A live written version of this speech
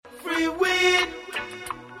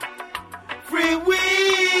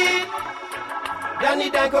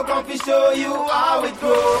Danny Danko come to show you how it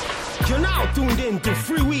grow. You're now tuned in to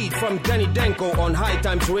Free Weed from Danny Danko on High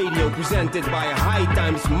Times Radio, presented by High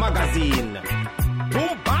Times Magazine.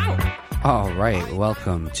 Boom, bang! All right,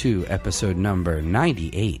 welcome to episode number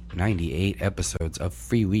 98. 98 episodes of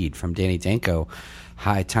Free Weed from Danny Danko.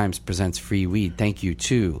 High Times presents Free Weed. Thank you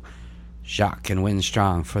to Jacques and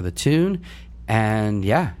Winstrong for the tune. And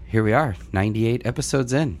yeah, here we are, 98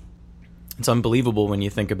 episodes in. It's unbelievable when you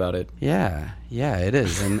think about it. Yeah, it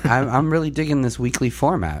is. And I'm really digging this weekly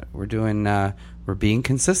format. We're being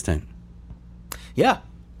consistent. Yeah.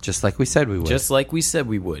 Just like we said we would. Just like we said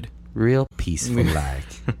we would. Real peaceful like.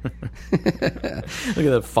 Look at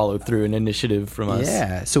that follow through and initiative from us.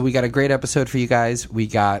 Yeah. So we got a great episode for you guys. We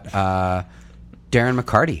got Darren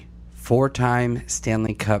McCarty, 4-time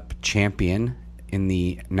Stanley Cup champion in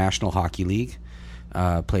the National Hockey League,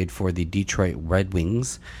 played for the Detroit Red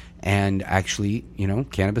Wings. And actually,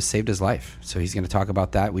 cannabis saved his life. So he's going to talk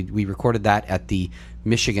about that. We recorded that at the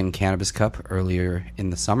Michigan Cannabis Cup earlier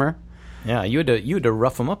in the summer. Yeah, you had to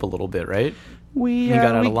rough him up a little bit, right? We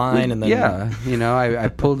got out of line, and then I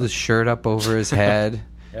pulled his shirt up over his head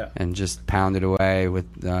yeah. and just pounded away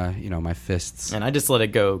with my fists. And I just let it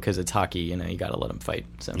go because it's hockey. You got to let him fight.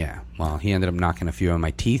 So yeah, well, he ended up knocking a few of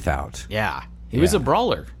my teeth out. Yeah. He was a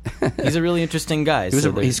brawler. He's a really interesting guy.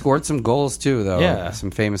 He scored some goals too, though. Yeah. Some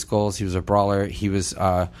famous goals. He was a brawler. He was,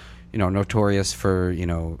 notorious for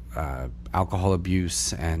alcohol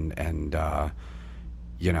abuse and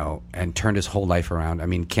turned his whole life around. I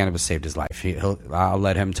mean, cannabis saved his life. I'll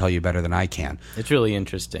let him tell you better than I can. It's really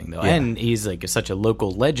interesting, though, yeah. and he's like such a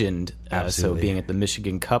local legend. So being at the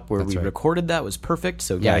Michigan Cup where we recorded that was perfect.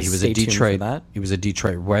 So guys, he was stay a tuned Detroit. for that. He was a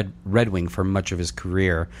Detroit Red Wing for much of his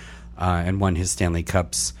career. And won his Stanley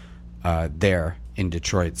Cups there in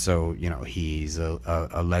Detroit. So, he's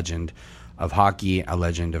a legend of hockey, a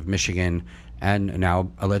legend of Michigan, and now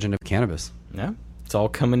a legend of cannabis. Yeah, it's all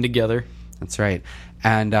coming together. That's right.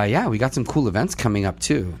 And, we got some cool events coming up,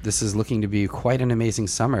 too. This is looking to be quite an amazing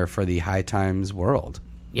summer for the High Times world.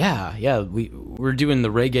 Yeah. We're doing the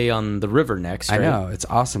Reggae on the River next, right? I know. It's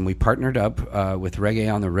awesome. We partnered up with Reggae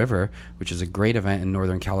on the River, which is a great event in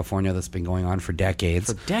Northern California that's been going on for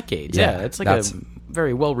decades. Yeah. It's like a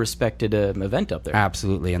very well-respected event up there.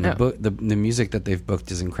 Absolutely. And the music that they've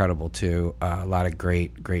booked is incredible, too. A lot of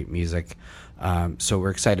great music. So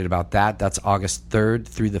we're excited about that. That's August 3rd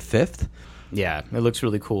through the 5th. Yeah, it looks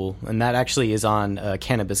really cool. And that actually is on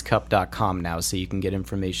cannabiscup.com now, so you can get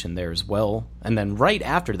information there as well. And then right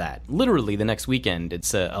after that, literally the next weekend,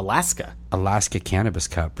 it's Alaska. Alaska Cannabis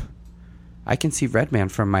Cup. I can see Redman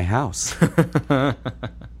from my house.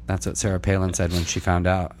 That's what Sarah Palin said when she found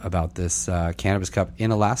out about this Cannabis Cup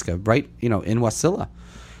in Alaska, right, in Wasilla,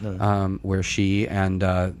 where she and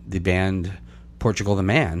the band Portugal the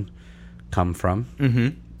Man come from.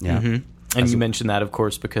 Mm-hmm. Yeah. Mm-hmm. And you mentioned that, of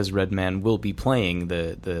course, because Redman will be playing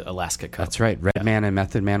the Alaska Cup. That's right. Redman and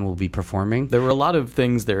Method Man will be performing. There were a lot of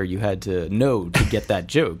things there you had to know to get that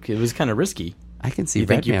joke. It was kind of risky. I can see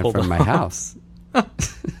Redman from my house.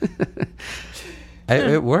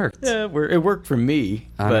 It worked. Yeah, it worked for me.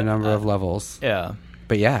 On a number of levels. Yeah.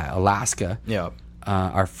 But yeah, Alaska. Yeah.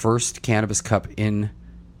 Our first Cannabis Cup in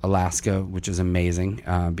Alaska, which is amazing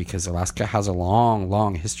because Alaska has a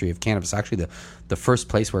long history of cannabis. Actually, the first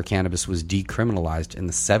place where cannabis was decriminalized in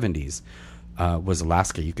the 70s was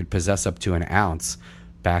Alaska. You could possess up to an ounce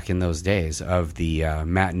back in those days of the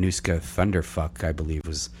Matanuska Thunderfuck, I believe,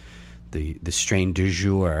 was the strain du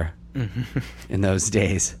jour in those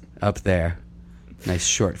days up there. Nice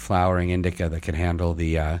short flowering indica that could handle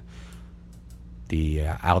the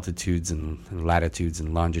altitudes and latitudes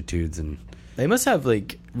and longitudes and. They must have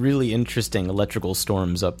really interesting electrical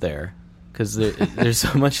storms up there because there's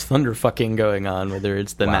so much thunder fucking going on. Whether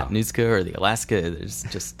it's the Matanuska or the Alaska,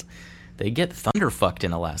 they get thunder fucked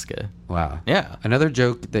in Alaska. Wow. Yeah. Another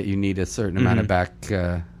joke that you need a certain amount of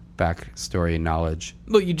backstory knowledge.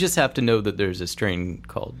 Well, you just have to know that there's a strain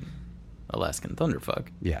called Alaskan Thunderfuck.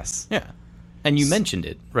 Yes. Yeah. And you mentioned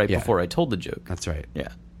it before I told the joke. That's right. Yeah.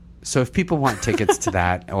 So if people want tickets to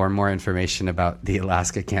that or more information about the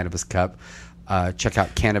Alaska Cannabis Cup, check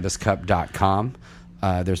out cannabiscup.com.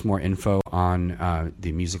 There's more info on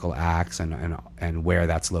the musical acts and where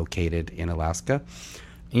that's located in Alaska.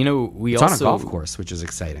 It's on a golf course, which is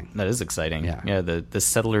exciting. That is exciting. Yeah. The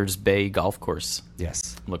Settlers Bay golf course.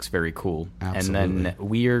 Yes. Looks very cool. Absolutely. And then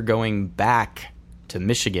we are going back to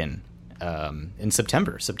Michigan in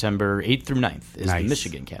September 8th through 9th is the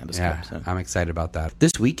Michigan Cannabis Cup. So. I'm excited about that.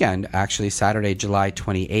 This weekend, actually, Saturday, July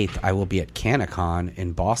 28th, I will be at CannaCon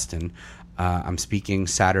in Boston. I'm speaking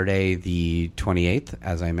Saturday the 28th,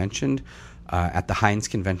 as I mentioned. at the Heinz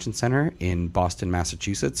Convention Center in Boston,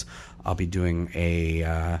 Massachusetts. I'll be doing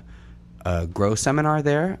a grow seminar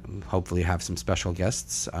there. Hopefully have some special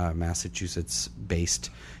guests, Massachusetts-based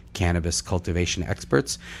cannabis cultivation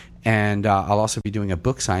experts. And I'll also be doing a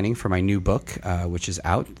book signing for my new book, which is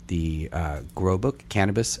out, the Grow Book,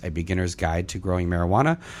 Cannabis, A Beginner's Guide to Growing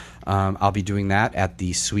Marijuana. I'll be doing that at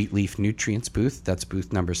the Sweet Leaf Nutrients booth. That's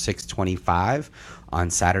booth number 625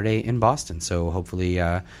 on Saturday in Boston. So hopefully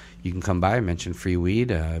you can come by, mention free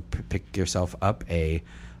weed, pick yourself up one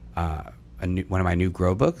of my new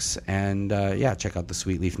grow books, and check out the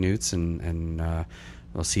Sweet Leaf Newts, and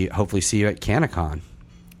we'll hopefully see you at CannaCon.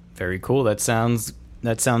 Very cool. That sounds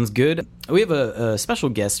good. We have a special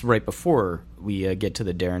guest right before we get to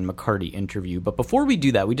the Darren McCarty interview. But before we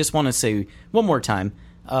do that, we just want to say one more time,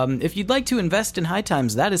 if you'd like to invest in High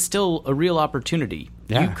Times, that is still a real opportunity.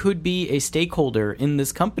 Yeah. You could be a stakeholder in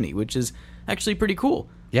this company, which is actually pretty cool.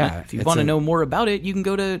 Yeah. If you want to know more about it, you can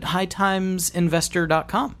go to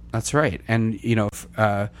hightimesinvestor.com. That's right. And,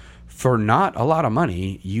 for not a lot of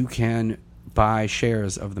money, you can buy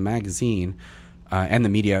shares of the magazine and the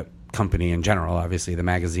media company in general, obviously the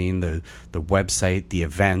magazine, the website, the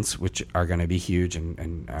events, which are going to be huge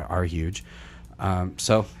and are huge.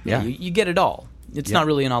 You get it all. It's not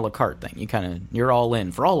really an a la carte thing. You're all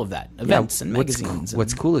in for all of that, events and magazines.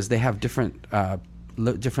 What's cool is they have different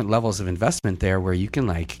levels of investment there, where you can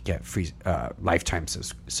get free lifetime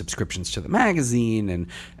subscriptions to the magazine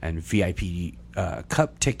and VIP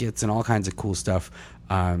cup tickets and all kinds of cool stuff.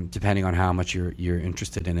 Depending on how much you're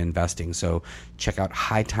interested in investing. So check out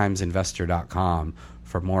hightimesinvestor.com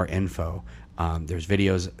for more info. There's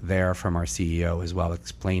videos there from our CEO as well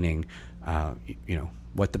explaining,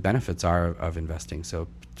 what the benefits are of investing. So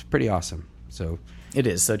it's pretty awesome. So it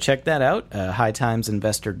is. So check that out,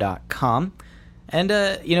 hightimesinvestor.com.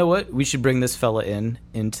 And you know what? We should bring this fella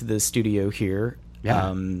into the studio here.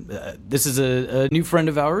 Yeah. This is a new friend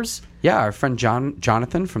of ours. Yeah, our friend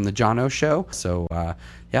Jonathan from the Jono Show. So,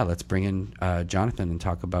 let's bring in Jonathan and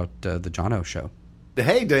talk about the Jono Show.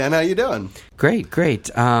 Hey, Dan, how you doing? Great.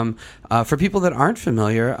 For people that aren't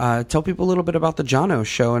familiar, tell people a little bit about the Jono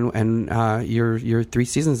Show and your 3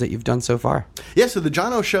 seasons that you've done so far. Yeah, so the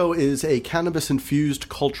Jono Show is a cannabis-infused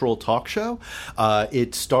cultural talk show.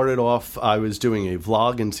 It started off, I was doing a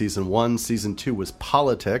vlog in Season 1. Season 2 was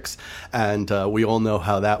politics, and we all know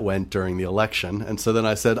how that went during the election. And so then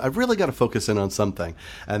I said, I've really got to focus in on something.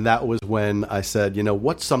 And that was when I said,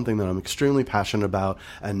 what's something that I'm extremely passionate about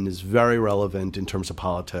and is very relevant in terms of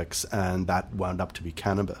politics, and that wound up to be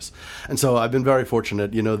cannabis. And so I've been very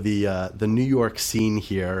fortunate. The New York scene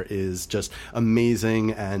here is just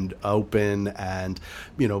amazing and open, and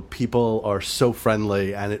people are so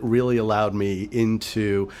friendly, and it really allowed me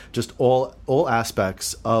into just all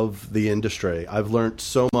aspects of the industry. I've learned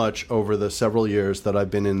so much over the several years that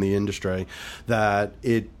I've been in the industry that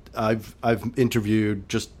I've interviewed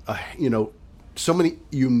just so many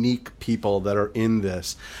unique people that are in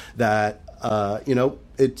this that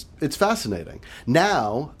it's fascinating.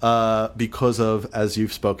 Now, because of, as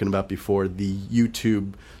you've spoken about before, the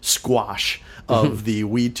YouTube squash of the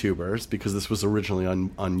weed tubers, because this was originally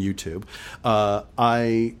on YouTube,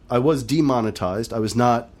 I was demonetized.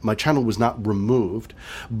 My channel was not removed,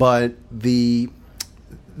 but that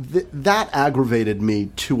aggravated me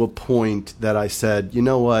to a point that I said, you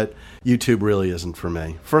know what, YouTube really isn't for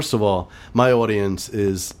me. First of all, my audience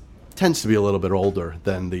tends to be a little bit older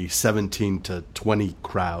than the 17 to 20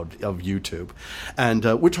 crowd of YouTube. And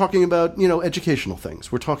we're talking about, educational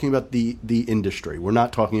things. We're talking about the industry. We're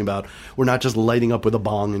not just lighting up with a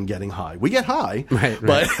bong and getting high. We get high,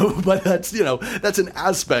 right. but that's, that's an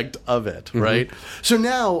aspect of it, right? So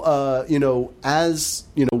now, as,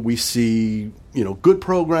 we see, good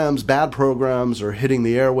programs, bad programs are hitting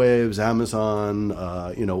the airwaves, Amazon,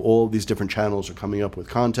 all these different channels are coming up with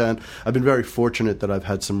content. I've been very fortunate that I've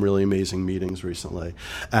had some really amazing meetings recently.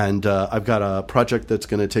 And I've got a project that's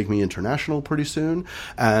going to take me international pretty soon.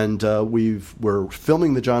 And we're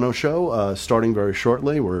filming the Jono Show starting very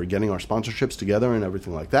shortly. We're getting our sponsorships together and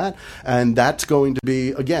everything like that. And that's going to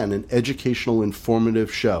be, again, an educational,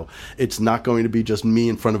 informative show. It's not going to be just me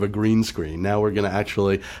in front of a green screen. Now we're going to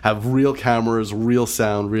actually have real cameras, real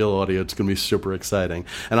sound, real audio. It's going to be super exciting.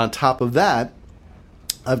 And on top of that,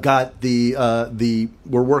 I've got we're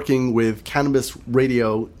working with Cannabis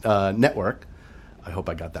Radio Network. I hope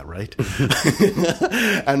I got that right.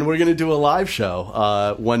 And we're going to do a live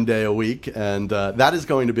show 1 day a week. And that is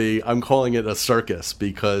going to be, I'm calling it a circus,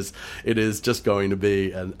 because it is just going to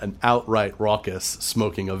be an outright raucous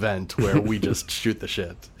smoking event where we just shoot the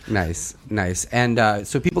shit. Nice. And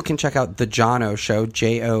so people can check out The Jono Show,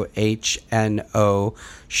 JOHNO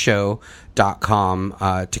show.com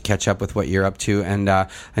to catch up with what you're up to. And I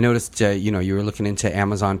noticed, you were looking into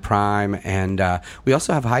Amazon Prime, and we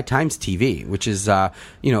also have High Times TV, which is, a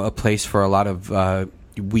place for a lot of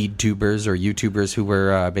weed-tubers or YouTubers who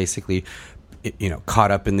were basically,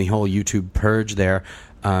 caught up in the whole YouTube purge there.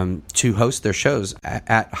 To host their shows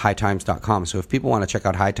at hightimes.com. So if people want to check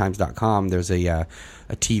out hightimes.com, there's a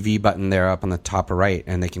TV button there up on the top right,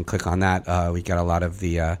 and they can click on that. We got a lot of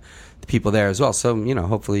the people there as well. So,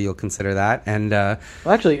 hopefully you'll consider that. And well,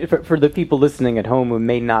 actually, for the people listening at home who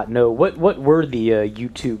may not know, what were the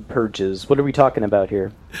YouTube purges? What are we talking about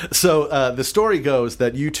here? So the story goes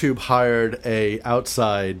that YouTube hired a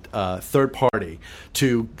outside third party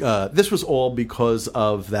to. This was all because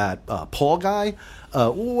of that Paul guy.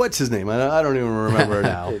 What's his name? I don't even remember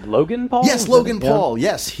now. Logan Paul? Yes, Logan Paul.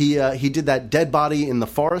 Yeah. Yes, he did that dead body in the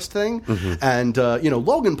forest thing, and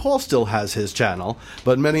Logan Paul still has his channel,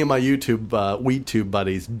 but many of my YouTube WeedTube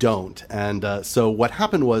buddies don't. And so what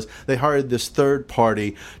happened was they hired this third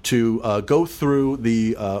party to go through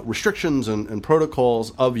the restrictions and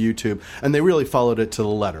protocols of YouTube, and they really followed it to the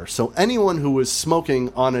letter. So anyone who was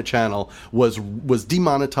smoking on a channel was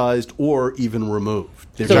demonetized or even removed.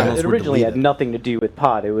 Their So channels it were originally had deleted. nothing to do with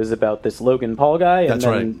pot. It was about this Logan Paul guy, and That's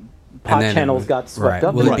then right. pot And then channels got swept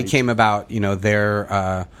up. Well, in it it. became about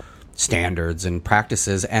their standards and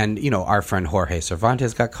practices, and our friend Jorge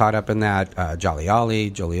Cervantes got caught up in that.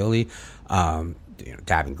 Jolioli,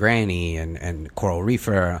 Dab and Granny, and Coral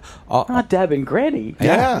Reefer. Not Dab and Granny.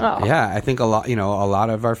 Yeah. Oh. Yeah, I think a lot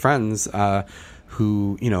of our friends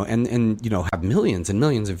who have millions and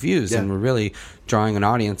millions of views, and were really drawing an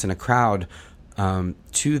audience and a crowd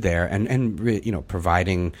to there, and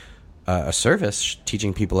providing a service,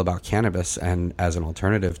 teaching people about cannabis and as an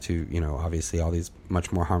alternative to obviously all these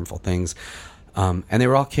much more harmful things. And they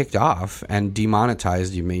were all kicked off and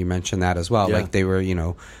demonetized. You mentioned that as well. Yeah. Like they were,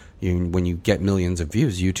 when you get millions of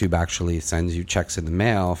views, YouTube actually sends you checks in the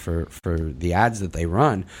mail for the ads that they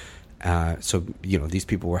run. So these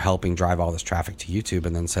people were helping drive all this traffic to YouTube,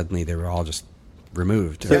 and then suddenly they were all just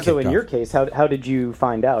removed. So in your case, how did you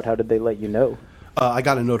find out? How did they let you know? I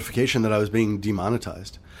got a notification that I was being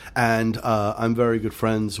demonetized. And I'm very good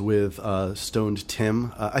friends with Stoned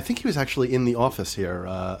Tim. I think he was actually in the office here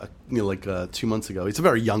 2 months ago. He's a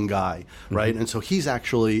very young guy, right? Mm-hmm. And so he's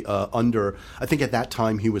actually under, I think at that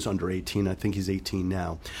time he was under 18. I think he's 18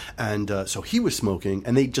 now. And so he was smoking,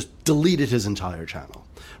 and they just deleted his entire channel,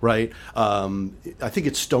 right? I think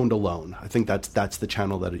it's Stoned Alone. I think that's the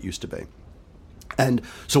channel that it used to be. And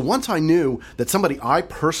so once I knew that somebody I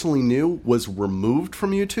personally knew was removed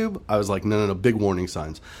from YouTube, I was like, no, big warning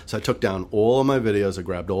signs. So I took down all of my videos. I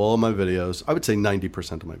grabbed all of my videos. I would say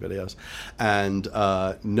 90% of my videos. And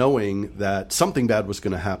knowing that something bad was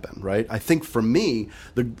going to happen, right? I think for me,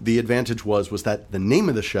 the advantage was that the name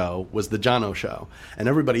of the show was The Jono Show. And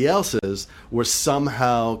everybody else's were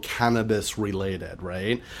somehow cannabis related,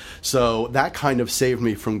 right? So that kind of saved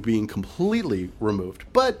me from being completely removed.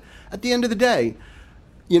 But at the end of the day,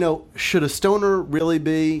 should a stoner really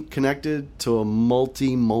be connected to a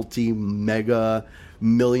multi-mega $1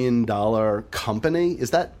 million company?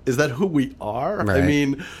 Is that who we are? Right. I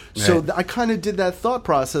mean, so Right. I kind of did that thought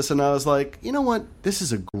process, and I was like, you know what? This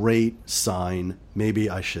is a great sign. Maybe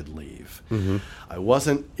I should leave. Mm-hmm. I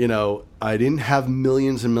wasn't, I didn't have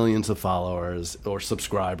millions and millions of followers or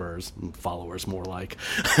subscribers, followers more like,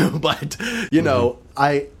 but,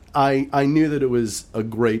 I knew that it was a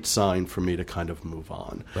great sign for me to kind of move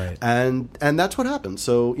on. Right. And that's what happened.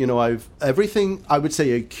 So, everything, I would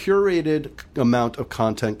say a curated amount of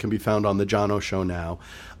content can be found on The Jono Show now.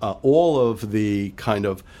 All of the kind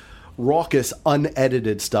of raucous,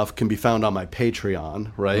 unedited stuff can be found on my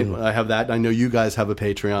Patreon, right? Mm. I have that. I know you guys have a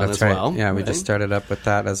Patreon That's as right. well. Yeah, we right? just started up with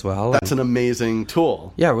that as well. That's an amazing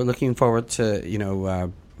tool. Yeah, we're looking forward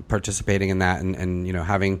to, participating in that and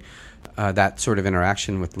having that sort of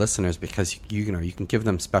interaction with listeners, because you can give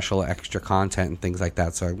them special extra content and things like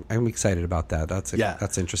that. So I'm excited about that.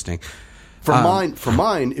 That's interesting. For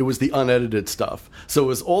mine, it was the unedited stuff. So it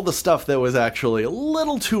was all the stuff that was actually a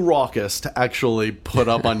little too raucous to actually put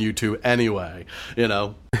up on YouTube anyway.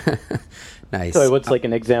 Nice. So what's like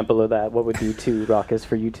an example of that? What would be too raucous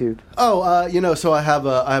for YouTube? So I have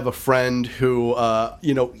a friend who,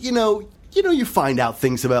 you find out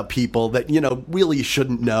things about people that, really you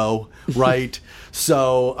shouldn't know, right?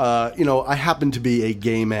 So, I happen to be a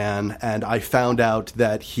gay man, and I found out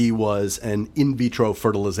that he was an in vitro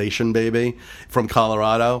fertilization baby from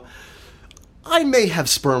Colorado. I may have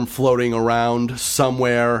sperm floating around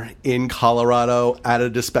somewhere in Colorado at a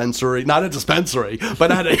dispensary. Not a dispensary,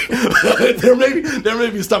 but at a there may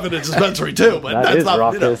be stuff in a dispensary too. But That that's is not.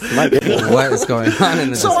 raucous. My goodness. What is going on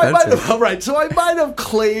in the So I dispensary? might have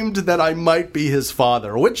claimed that I might be his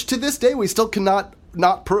father, which to this day we still cannot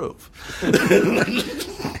not prove.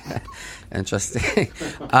 Interesting.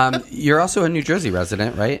 You're also a New Jersey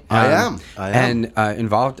resident, right? I am. And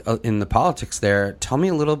involved in the politics there. Tell me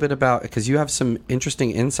a little bit about, because you have some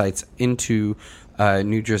interesting insights into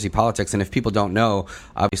New Jersey politics. And if people don't know,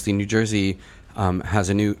 obviously New Jersey has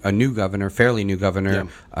a new governor, fairly new governor,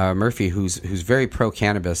 Murphy, who's very pro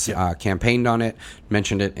cannabis. Campaigned on it,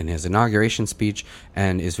 mentioned it in his inauguration speech,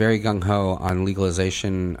 and is very gung ho on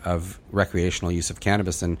legalization of recreational use of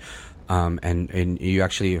cannabis. And you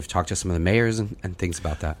actually have talked to some of the mayors and things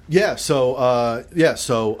about that. So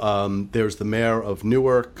there's the mayor of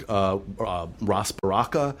Newark, Ross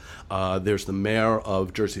Baraka. There's the mayor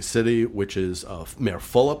of Jersey City, which is Mayor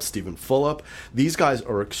Fulop, Stephen Fulop. These guys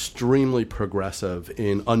are extremely progressive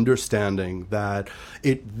in understanding that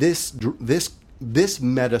this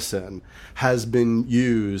medicine has been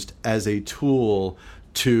used as a tool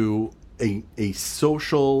to a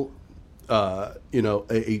social.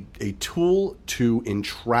 A tool to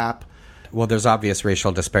entrap. Well, there's obvious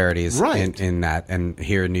racial disparities Right. in that, and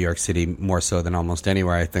here in New York City more so than almost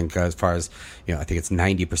anywhere. I think as far as I think it's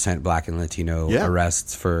 90% Black and Latino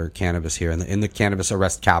arrests for cannabis here in the cannabis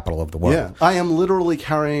arrest capital of the world. Yeah, I am literally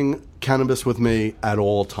carrying cannabis with me at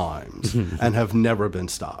all times and have never been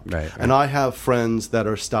stopped. Right. And I have friends that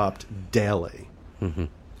are stopped daily. Mm-hmm.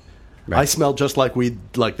 I smell just like they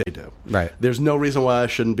do. Right. There's no reason why I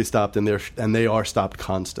shouldn't be stopped, and they are stopped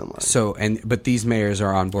constantly. So, but these mayors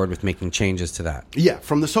are on board with making changes to that. Yeah,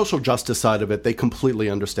 from the social justice side of it, they completely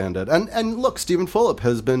understand it. And look, Stephen Fulop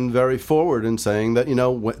has been very forward in saying that,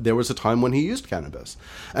 there was a time when he used cannabis.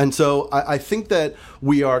 And so I think that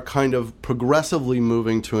we are kind of progressively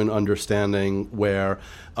moving to an understanding where,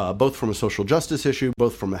 both from a social justice issue,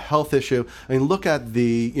 both from a health issue, I mean, look at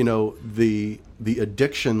the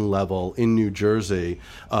addiction level in New Jersey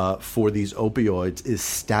for these opioids is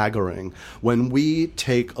staggering. When we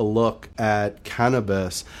take a look at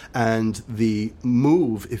cannabis and the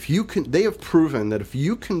move, they have proven that if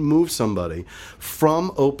you can move somebody from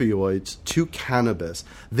opioids to cannabis,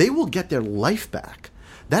 they will get their life back.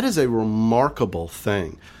 That is a remarkable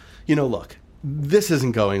thing. Look, this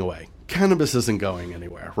isn't going away. Cannabis isn't going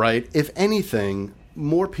anywhere, right? If anything,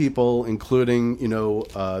 more people, including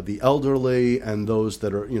the elderly and those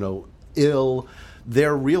that are ill,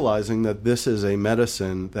 they're realizing that this is a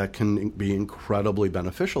medicine that can be incredibly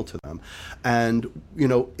beneficial to them. And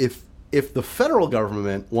if the federal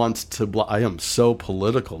government wants to I am so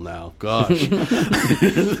political now. Gosh,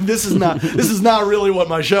 this is not really what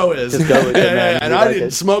my show is. Just go with it, man. And I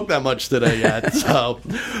didn't smoke that much today yet. So,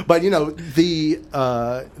 but the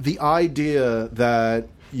idea that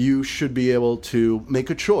you should be able to make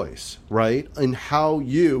a choice, right? In how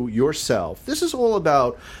yourself. This is all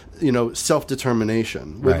about,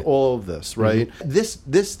 self-determination with Right. all of this, right?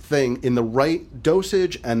 Mm-hmm. This thing in the right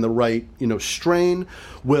dosage and the right, strain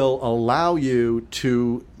will allow you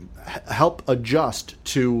to help adjust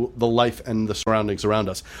to the life and the surroundings around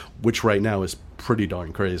us, which right now is pretty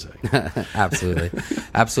darn crazy.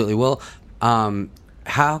 Absolutely. Well,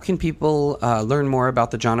 how can people learn more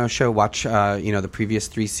about the John O Show? Watch, the previous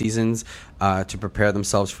 3 seasons to prepare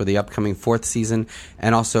themselves for the upcoming 4th season,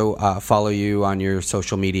 and also follow you on your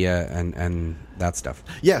social media and that stuff.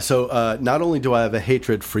 Yeah. So not only do I have a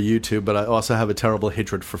hatred for YouTube, but I also have a terrible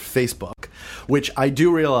hatred for Facebook, which I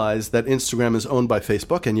do realize that Instagram is owned by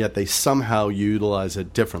Facebook, and yet they somehow utilize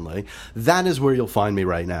it differently. That is where you'll find me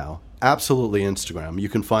right now. Absolutely Instagram. You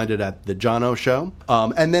can find it at The John O Show.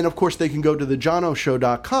 And then, of course, they can go to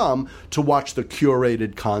thejohnoshow.com to watch the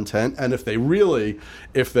curated content. And if they really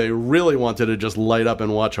wanted to just light up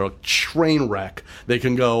and watch a train wreck, they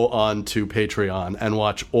can go on to Patreon and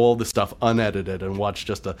watch all the stuff unedited and watch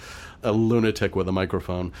just a lunatic with a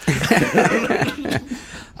microphone.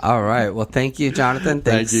 All right. Well, thank you, Jonathan.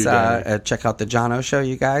 Thanks. Thank you, Danny. Check out The John O Show,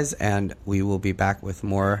 you guys, and we will be back with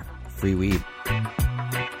more free weed.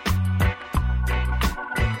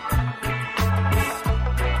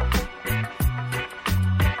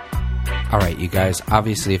 All right, you guys,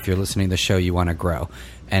 obviously if you're listening to the show, you want to grow.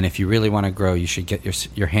 And if you really want to grow, you should get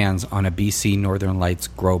your hands on a BC Northern Lights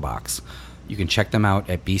grow box. You can check them out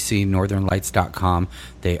at bcnorthernlights.com.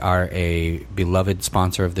 They are a beloved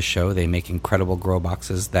sponsor of the show. They make incredible grow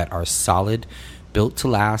boxes that are solid, built to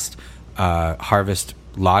last, harvest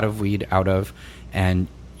a lot of weed out of, and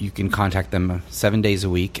you can contact them 7 days a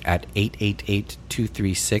week at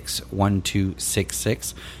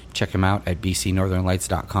 888-236-1266. Check them out at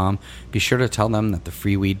bcnorthernlights.com. Be sure to tell them that the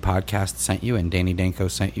Free Weed Podcast sent you and Danny Danko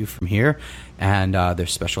sent you from here. And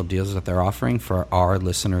there's special deals that they're offering for our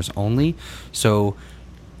listeners only. So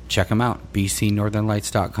check them out,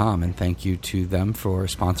 bcnorthernlights.com. And thank you to them for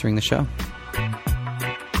sponsoring the show.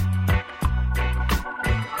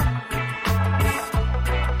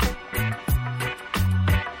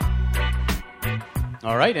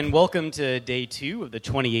 All right, and welcome to day 2 of the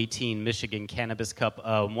 2018 Michigan Cannabis Cup.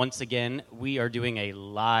 Once again, we are doing a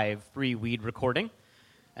live free weed recording,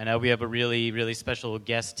 and we have a really, really special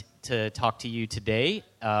guest to talk to you today.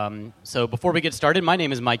 So before we get started, my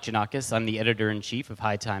name is Mike Giannakis. I'm the editor-in-chief of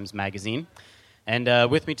High Times Magazine.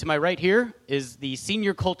 And with me to my right here is the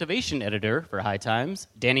senior cultivation editor for High Times,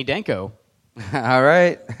 Danny Danko. All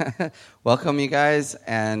right. Welcome, you guys,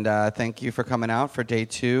 and thank you for coming out for day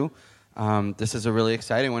 2. This is a really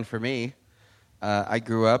exciting one for me. I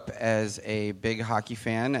grew up as a big hockey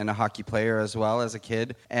fan and a hockey player as well as a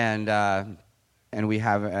kid, and we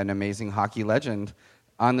have an amazing hockey legend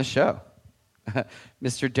on the show,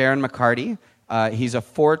 Mr. Darren McCarty. He's a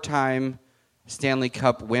 4-time Stanley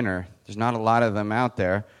Cup winner. There's not a lot of them out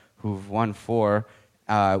there who've won 4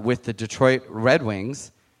 with the Detroit Red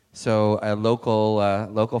Wings, so a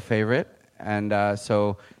local favorite, and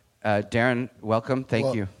so. Darren, welcome.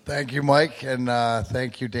 Thank you. Thank you, Mike, and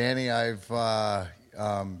thank you, Danny. I've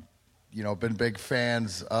been big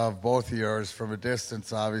fans of both of yours from a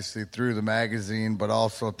distance, obviously through the magazine, but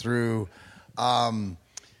also through finding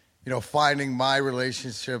my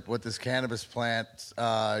relationship with this cannabis plant.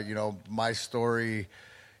 My story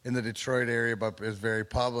in the Detroit area, but is very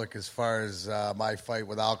public as far as my fight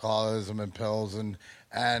with alcoholism and pills, and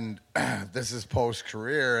this is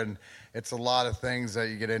post-career, and it's a lot of things that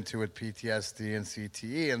you get into with PTSD and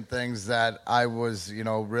CTE and things that I was,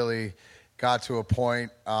 really got to a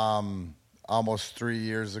point almost 3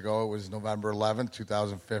 years ago. It was November 11th,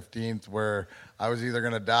 2015, where I was either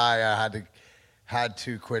going to die. I had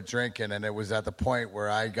to quit drinking, and it was at the point where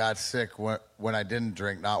I got sick when I didn't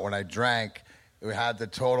drink, not when I drank. It had the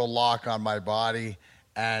total lock on my body,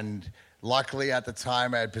 and luckily at the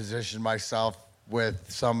time I had positioned myself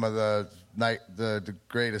with some of the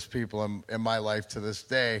greatest people in my life to this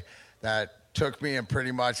day that took me and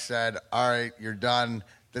pretty much said, all right, you're done.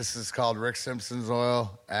 This is called Rick Simpson's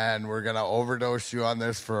oil, and we're going to overdose you on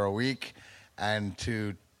this for a week and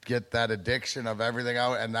to get that addiction of everything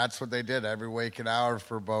out. And that's what they did. Every waking hour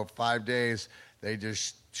for about 5 days, they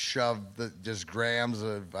just shoved just grams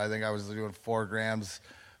of, I think I was doing 4 grams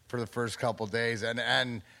for the first couple of days,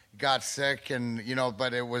 and got sick, and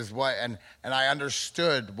but it was and I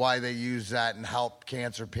understood why they use that and help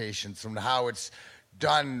cancer patients and how it's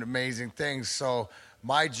done amazing things. So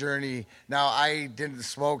my journey, now I didn't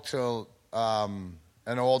smoke till an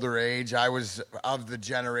older age. I was of the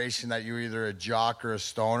generation that you were either a jock or a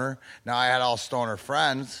stoner. Now I had all stoner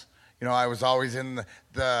friends. I was always in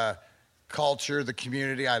the culture, the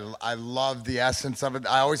community. I loved the essence of it.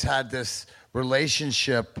 I always had this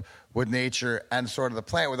relationship with nature and sort of the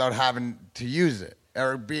plant without having to use it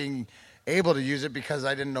or being able to use it because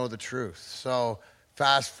I didn't know the truth. So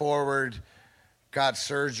fast forward, got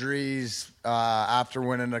surgeries after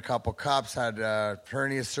winning a couple cups, had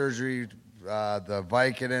hernia surgery, the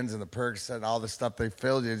Vicodins and the Percocet and all the stuff they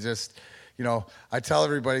filled you. Just, I tell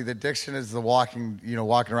everybody the addiction is walking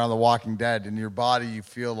around the Walking Dead. In your body, you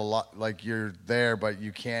feel a lot like you're there, but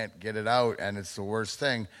you can't get it out, and it's the worst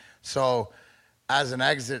thing. So as an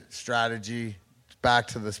exit strategy back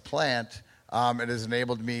to this plant, it has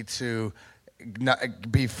enabled me to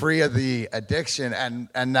be free of the addiction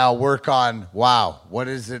and now work on, what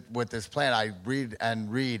is it with this plant? I read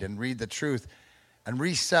the truth and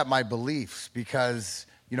reset my beliefs because,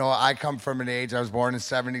 I come from an age, I was born in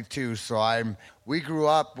 72, so we grew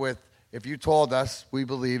up with, if you told us, we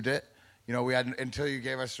believed it. We had until you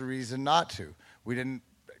gave us a reason not to. We didn't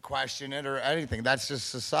question it or anything. That's just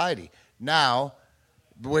society. Now,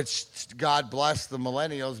 which God bless the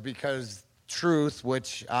millennials, because truth,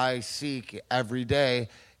 which I seek every day,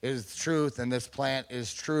 is truth, and this plant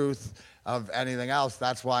is truth of anything else.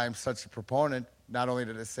 That's why I'm such a proponent. Not only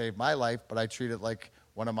did it save my life, but I treat it like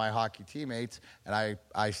one of my hockey teammates, and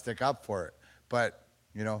I stick up for it. But,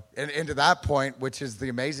 and to that point, which is the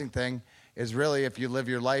amazing thing, is really if you live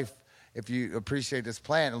your life, if you appreciate this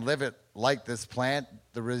plant and live it like this plant,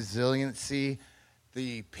 the resiliency,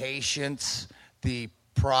 the patience, the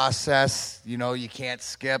process, you can't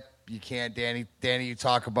skip, you can't, Danny, you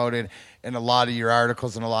talk about it in a lot of your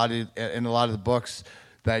articles and in a lot of the books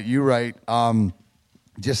that you write.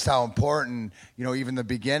 just how important, even the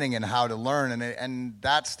beginning and how to learn. And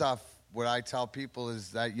that stuff, what I tell people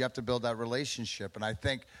is that you have to build that relationship. And I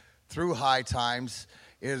think through High Times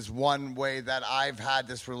is one way that I've had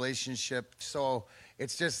this relationship. So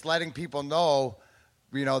it's just letting people know,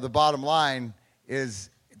 the bottom line is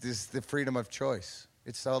the freedom of choice.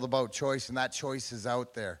 It's all about choice, and that choice is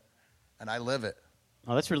out there, and I live it.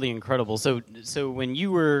 Oh, that's really incredible. So when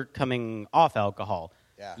you were coming off alcohol,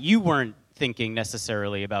 you weren't thinking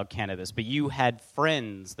necessarily about cannabis, but you had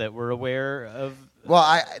friends that were aware of...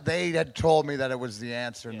 Well, they had told me that it was the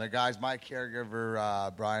answer, and the guys, my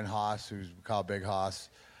caregiver, Brian Haas, who's called Big Haas,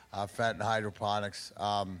 Fenton Hydroponics,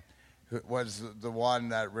 was the one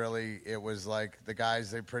that really, it was like, the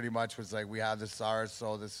guys, they pretty much was like, we have the SARS,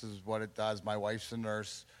 so this is what it does. My wife's a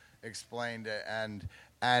nurse, explained it,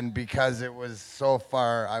 and because it was so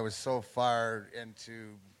far, I was so far into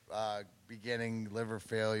beginning liver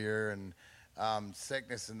failure and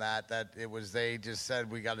sickness and that it was, they just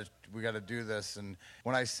said, we got to do this. And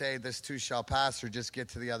when I say this too shall pass, or just get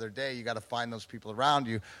to the other day, you got to find those people around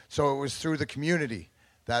you. So it was through the community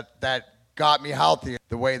that got me healthy.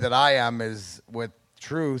 The way that I am is with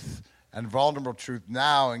truth and vulnerable truth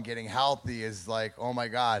now, and getting healthy is like, oh my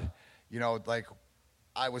God, like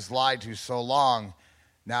I was lied to so long.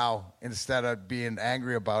 Now, instead of being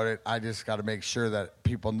angry about it, I just got to make sure that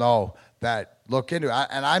people know that look into it.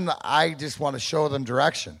 And I just want to show them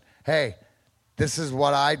direction. Hey, this is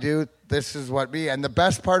what I do. This is what me. And the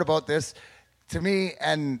best part about this, to me,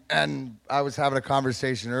 and I was having a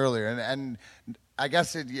conversation earlier, and I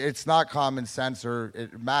guess it's not common sense or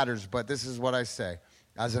it matters, but this is what I say.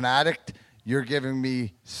 As an addict, you're giving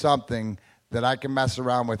me something that I can mess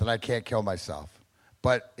around with and I can't kill myself.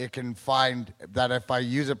 But it can find that if I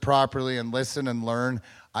use it properly and listen and learn,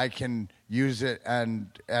 I can use it and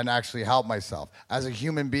actually help myself. As a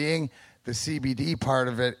human being, the CBD part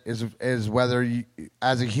of it is whether you,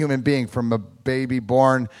 as a human being, from a baby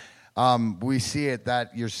born, we see it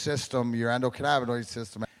that your system, your endocannabinoid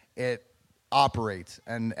system, it operates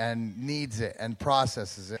and needs it and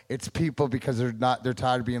processes it. It's people because they're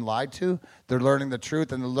tired of being lied to. They're learning the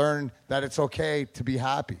truth, and they learn that it's okay to be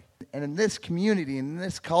happy. And in this community, in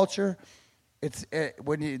this culture,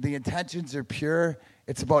 the intentions are pure.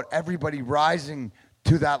 It's about everybody rising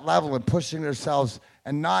to that level and pushing themselves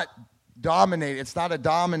and not dominate. It's not a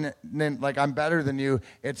dominant, like I'm better than you.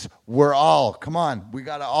 It's we're all, come on, we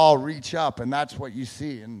got to all reach up, and that's what you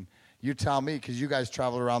see. And you tell me, because you guys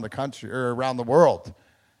travel around the country or around the world.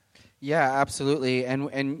 Yeah, absolutely. And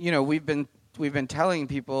we've been telling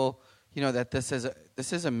people, that this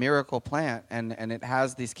is a miracle plant, and it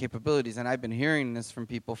has these capabilities. And I've been hearing this from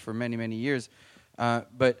people for many, many years,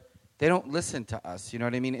 but they don't listen to us. You know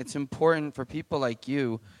what I mean? It's important for people like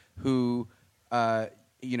you who had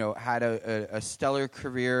a stellar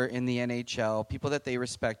career in the NHL, people that they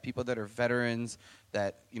respect, people that are veterans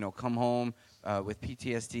that come home with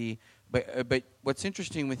PTSD. But what's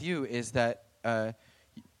interesting with you is that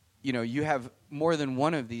you have more than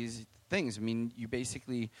one of these things. I mean, you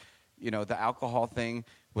basically, the alcohol thing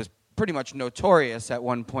was pretty much notorious at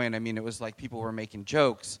one point. I mean, it was like people were making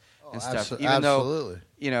jokes and stuff, even absolutely.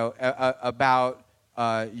 Though about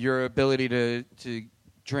your ability to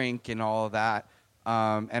drink and all of that.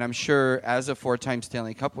 And I'm sure as a 4-time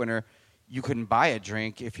Stanley Cup winner, you couldn't buy a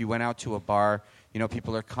drink if you went out to a bar.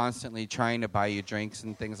 People are constantly trying to buy you drinks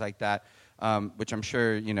and things like that, which I'm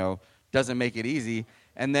sure, doesn't make it easy.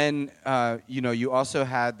 And then, you also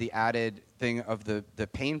had the added thing of the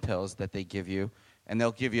pain pills that they give you, and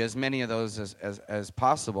they'll give you as many of those as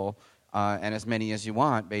possible, and as many as you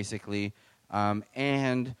want, basically.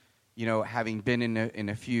 And, having been in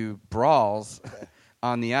a few brawls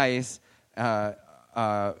on the ice,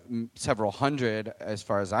 several hundred, as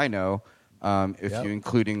far as I know, if you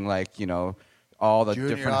including all the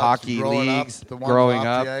Junior different ups, hockey growing leagues, up, the ones growing off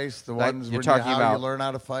up. the ice, the Like, ones you're when talking about. you learn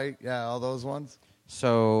how to fight, all those ones.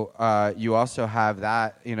 So you also have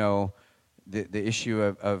that, the issue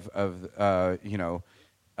of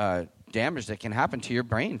damage that can happen to your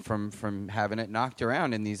brain from having it knocked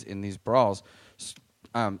around in these brawls.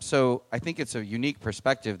 So I think it's a unique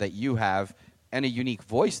perspective that you have and a unique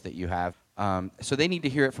voice that you have. So they need to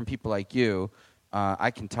hear it from people like you.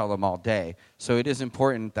 I can tell them all day. So it is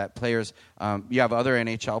important that players. You have other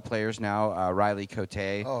NHL players now, Riley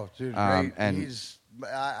Cote. Oh, dude, great. And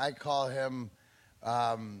I call him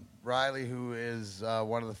Riley, who is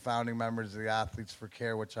one of the founding members of the Athletes for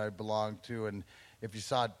Care, which I belong to. And if you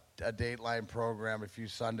saw a Dateline program a few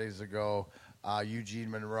Sundays ago,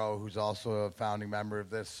 Eugene Monroe, who's also a founding member of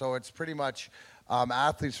this. So it's pretty much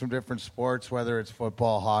athletes from different sports, whether it's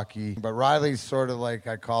football, hockey. But Riley's sort of like,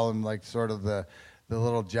 I call him like sort of the the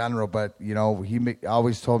little general, but he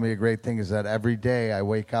always told me a great thing is that every day I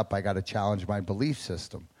wake up, I got to challenge my belief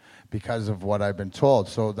system because of what I've been told.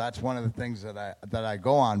 So that's one of the things that I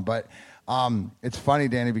go on. But it's funny,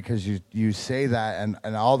 Danny, because you say that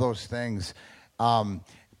and all those things, and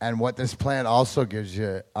what this plant also gives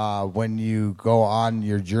you when you go on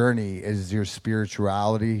your journey is your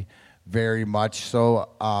spirituality, very much so.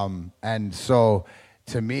 And so,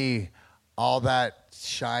 to me, all that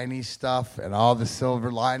shiny stuff and all the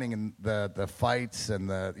silver lining and the fights and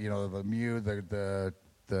the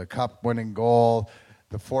cup winning goal,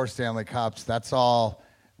 the 4 Stanley Cups, that's all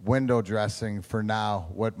window dressing for now.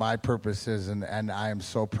 What my purpose is, and I am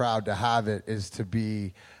so proud to have it, is to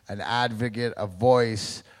be an advocate, a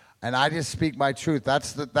voice, and I just speak my truth.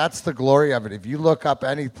 That's the glory of it. If you look up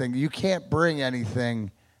anything, you can't bring anything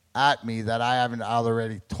at me that I haven't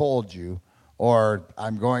already told you, or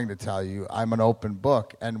I'm going to tell you. I'm an open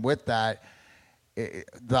book, and with that, the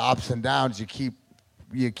ups and downs, you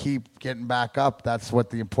keep getting back up. That's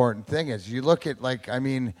what the important thing is. You look at,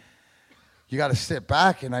 you got to sit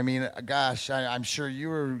back, and gosh, I'm sure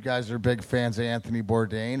you guys are big fans of Anthony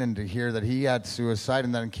Bourdain, and to hear that he had suicide,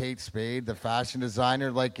 and then Kate Spade, the fashion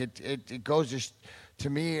designer, it goes just,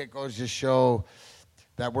 to me, it goes to show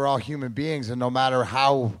that we're all human beings, and no matter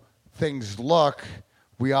how things look,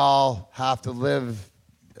 we all have to live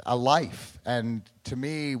a life. And to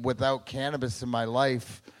me, without cannabis in my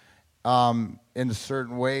life, in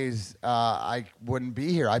certain ways, I wouldn't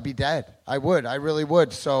be here. I'd be dead. I would. I really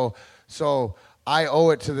would. So I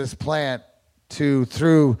owe it to this plant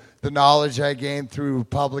through the knowledge I gained through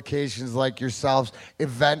publications like yourselves,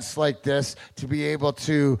 events like this, to be able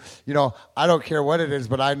to, I don't care what it is,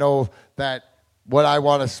 but I know that what I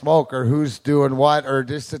want to smoke or who's doing what, or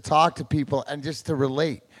just to talk to people and just to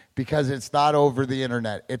relate, because it's not over the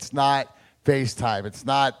internet. It's not FaceTime. It's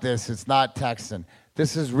not this. It's not texting.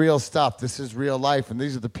 This is real stuff. This is real life. And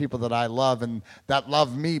these are the people that I love and that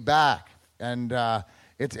love me back. And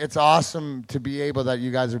it's awesome to be able that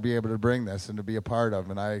you guys will be able to bring this and to be a part of.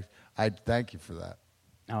 And I thank you for that.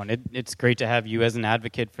 Oh, and it's great to have you as an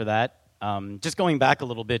advocate for that. Just going back a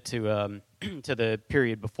little bit to to the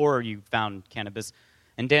period before you found cannabis,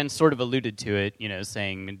 and Dan sort of alluded to it,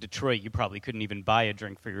 saying in Detroit you probably couldn't even buy a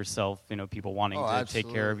drink for yourself, people wanting to absolutely.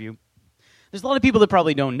 take care of you. There's a lot of people that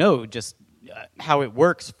probably don't know just how it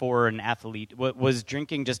works for an athlete. Was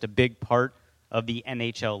drinking just a big part of the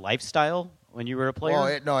NHL lifestyle when you were a player?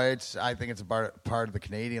 Well, I think it's a part of the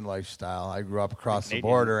Canadian lifestyle. I grew up across the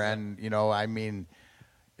border, and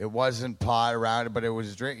it wasn't pot around it, but it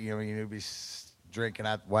was drinking. You'd be drinking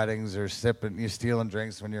at weddings or you're stealing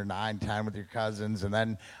drinks when you're 9, 10 with your cousins. And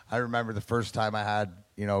then I remember the first time I had,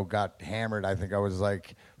 got hammered, I think I was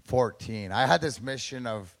 14. I had this mission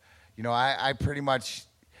of, I pretty much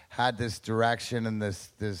had this direction and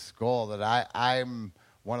this goal that I'm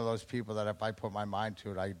one of those people that if I put my mind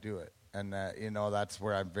to it, I do it. And, that's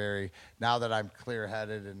where I'm now that I'm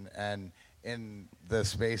clear-headed and in the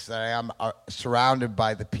space that I am, surrounded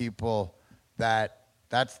by the people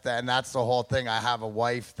that's the whole thing. I have a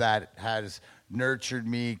wife that has nurtured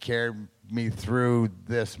me, carried me through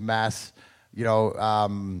this mess,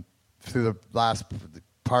 through the last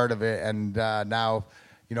part of it, and now,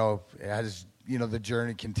 as the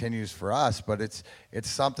journey continues for us. But it's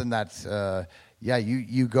something that's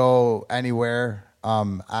you go anywhere.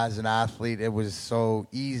 As an athlete, it was so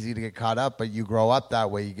easy to get caught up, but you grow up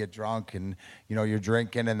that way. You get drunk and, you're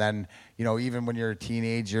drinking. And then, even when you're a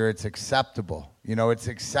teenager, it's acceptable. It's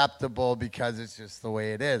acceptable because it's just the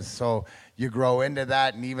way it is. So you grow into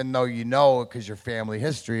that. And even though because your family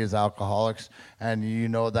history is alcoholics, and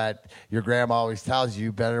that your grandma always tells you,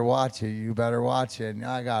 you better watch it. You better watch it. And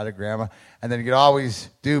I got it, Grandma. And then you can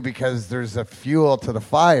always do because there's a fuel to the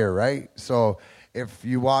fire, right? So if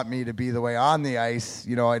you want me to be the way on the ice,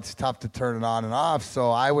 it's tough to turn it on and off.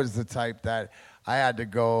 So I was the type that I had to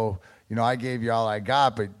go, I gave you all I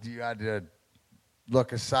got, but you had to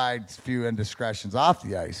look aside a few indiscretions off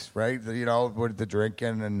the ice, right? With the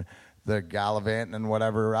drinking and the gallivanting and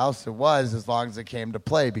whatever else it was, as long as it came to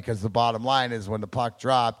play, because the bottom line is when the puck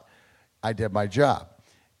dropped, I did my job.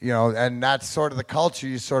 And that's sort of the culture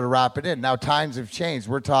you sort of wrap it in. Now times have changed.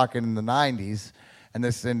 We're talking in the 90s. And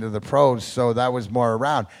this into the pros, so that was more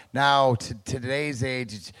around. Now, to today's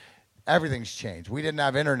age, everything's changed. We didn't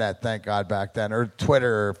have internet, thank God, back then, or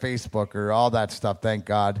Twitter or Facebook or all that stuff, thank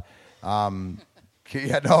God.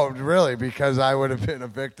 Really, because I would have been a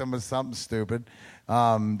victim of something stupid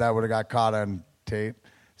that would have got caught on tape.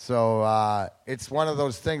 So it's one of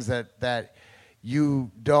those things that you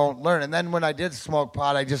don't learn. And then when I did smoke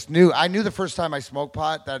pot, I knew the first time I smoked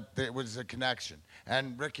pot that it was a connection.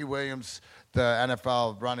 And Ricky Williams, the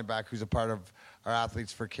NFL running back who's a part of our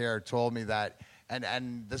Athletes for Care, told me that,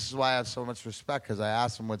 and this is why I have so much respect, because I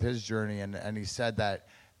asked him with his journey, and he said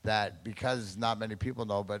that because not many people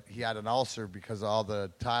know, but he had an ulcer because of all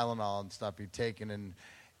the Tylenol and stuff he'd taken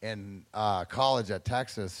in college at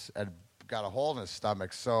Texas, and got a hole in his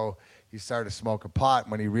stomach. So he started smoking pot.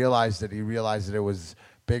 When he realized that it was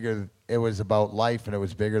bigger, it was about life, and it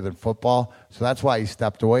was bigger than football. So that's why he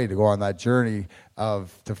stepped away to go on that journey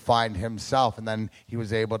to find himself, and then he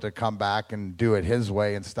was able to come back and do it his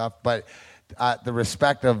way and stuff. But the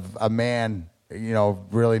respect of a man,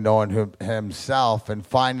 really knowing himself and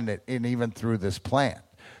finding it, and even through this plant.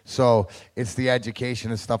 So it's the education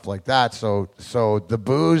and stuff like that. So the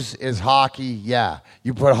booze is hockey. Yeah,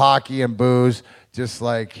 you put hockey and booze, just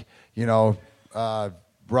like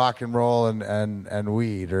rock and roll and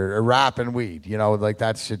weed, or rap and weed. Like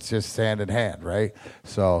that's, it's just hand in hand, right?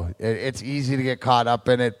 So it's easy to get caught up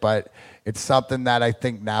in it, but it's something that I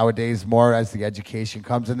think nowadays more as the education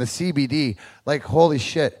comes, and the CBD, like holy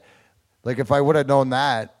shit. Like if I would have known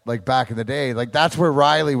that, like back in the day, like that's where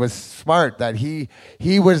Riley was smart. That he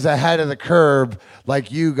was ahead of the curve,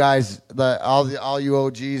 like you guys, all you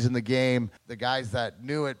OGs in the game, the guys that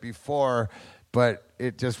knew it before, but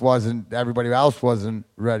it just wasn't. Everybody else wasn't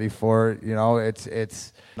ready for it.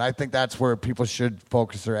 It's. And I think that's where people should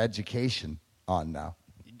focus their education on now.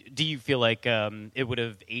 Do you feel like it would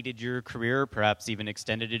have aided your career, perhaps even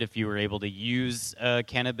extended it, if you were able to use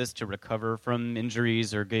cannabis to recover from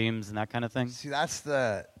injuries or games and that kind of thing? See, that's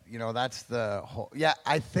the whole. Yeah,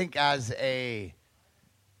 I think as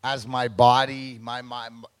my body, my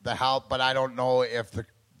mind, the health, but I don't know if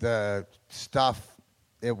the stuff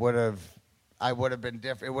I would have been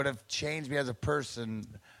different. It would have changed me as a person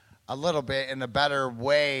a little bit in a better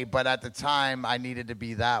way, but at the time I needed to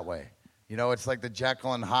be that way. It's like the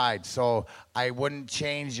Jekyll and Hyde. So I wouldn't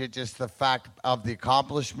change it, just the fact of the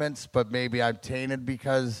accomplishments, but maybe I'm tainted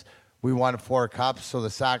because we won 4 cups. So the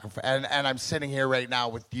sacrifice, and I'm sitting here right now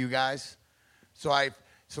with you guys. So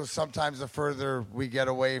sometimes the further we get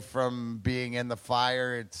away from being in the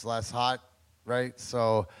fire, it's less hot, right?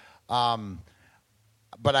 So,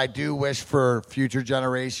 but I do wish for future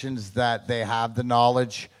generations that they have the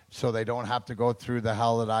knowledge, so they don't have to go through the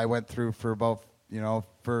hell that I went through for about,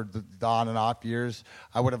 for the on and off years.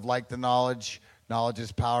 I would have liked the knowledge. Knowledge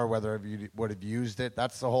is power, whether you would have used it.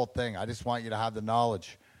 That's the whole thing. I just want you to have the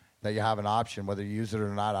knowledge that you have an option, whether you use it or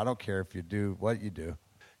not. I don't care if you do what you do.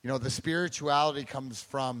 The spirituality comes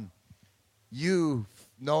from you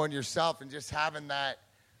knowing yourself and just having that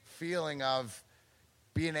feeling of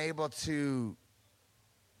being able to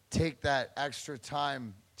take that extra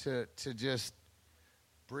time to just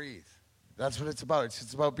breathe. That's what it's about.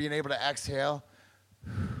 It's about being able to exhale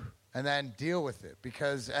and then deal with it.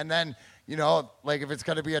 And then, like if it's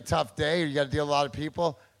going to be a tough day or you got to deal with a lot of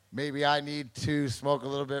people, maybe I need to smoke a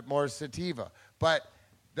little bit more sativa. But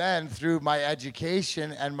then through my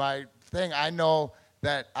education and my thing, I know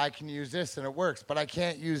that I can use this and it works, but I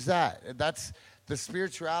can't use that. That's the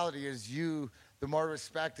spirituality is the more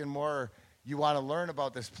respect and more you want to learn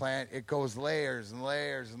about this plant, it goes layers and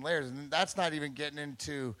layers and layers. And that's not even getting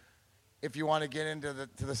into, if you want to get into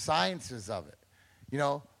the sciences of it.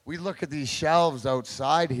 We look at these shelves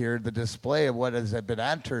outside here, the display of what has been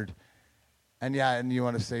entered, and you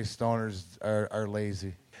want to say stoners are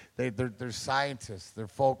lazy. They're scientists. They're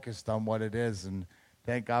focused on what it is, and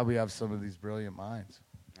thank God we have some of these brilliant minds.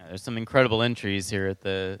 There's some incredible entries here at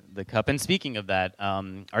the Cup. And speaking of that,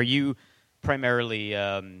 are you primarily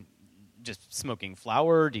just smoking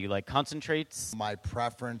flower? Do you like concentrates? My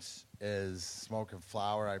preference is smoking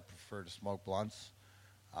flower. I prefer to smoke blunts.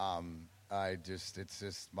 It's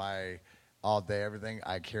just my all day everything.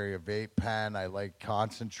 I carry a vape pen. I like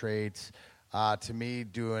concentrates. To me,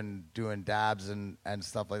 doing dabs and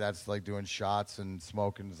stuff like that's like doing shots, and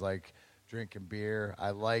smoking is like drinking beer.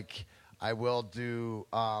 I will do.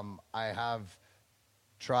 I have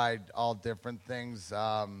tried all different things.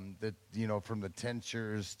 From the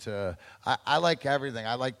tinctures to I like everything.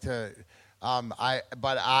 I like to.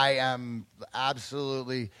 But I am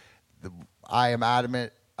absolutely. I am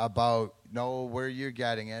adamant about know where you're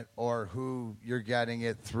getting it or who you're getting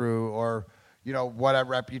it through, or what a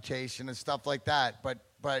reputation and stuff like that.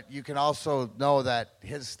 But you can also know that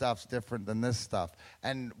his stuff's different than this stuff.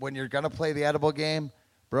 And when you're going to play the edible game,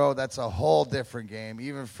 bro, that's a whole different game,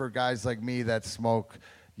 even for guys like me that smoke,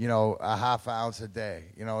 a half ounce a day.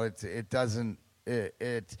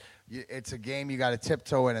 It's a game you got to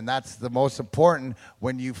tiptoe in, and that's the most important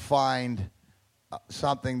when you find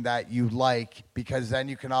something that you like, because then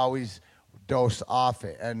you can always dose off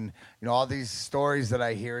it. And, all these stories that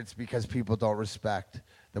I hear, it's because people don't respect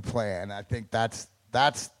the plant. And I think that's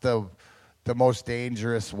the most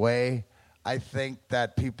dangerous way. I think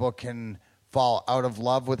that people can fall out of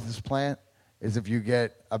love with this plant is if you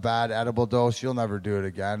get a bad edible dose, you'll never do it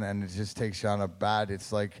again. And it just takes you on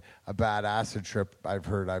it's like a bad acid trip. I've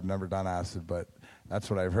heard. I've never done acid, but that's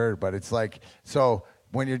what I've heard. But it's like, so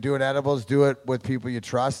when you're doing edibles, do it with people you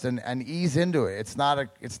trust and ease into it. It's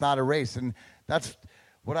not a race. And that's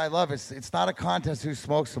what I love. It's not a contest who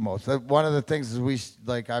smokes the most. One of the things is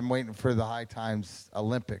I'm waiting for the High Times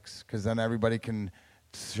Olympics, because then everybody can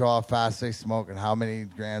show how fast they smoke and how many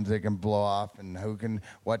grams they can blow off and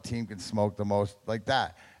what team can smoke the most, like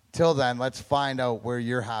that. Till then, let's find out where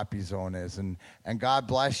your happy zone is. And God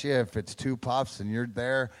bless you if it's 2 puffs and you're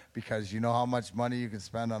there because you know how much money you can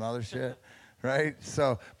spend on other shit, right?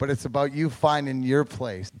 So, but it's about you finding your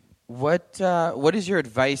place. What is your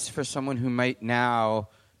advice for someone who might now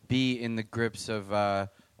be in the grips of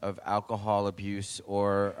alcohol abuse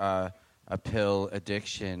or a pill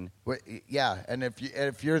addiction? Yeah, and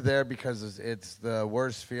if you're there because it's the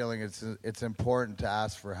worst feeling, it's important to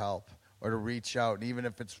ask for help or to reach out, and even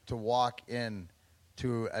if it's to walk in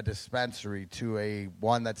to a dispensary, to a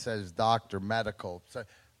one that says doctor, medical, so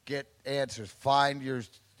get answers. Find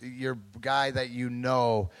your guy that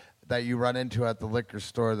that you run into at the liquor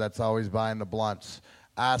store that's always buying the blunts.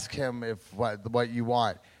 Ask him if what you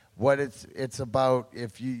want. What it's about.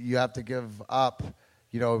 If you have to give up,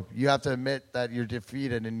 you have to admit that you're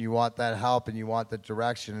defeated and you want that help and you want the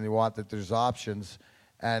direction and you want that there's options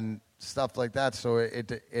and stuff like that. So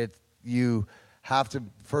you have to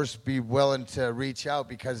first be willing to reach out,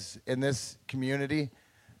 because in this community,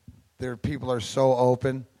 people are so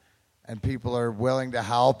open and people are willing to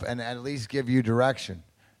help and at least give you direction.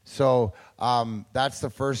 So that's the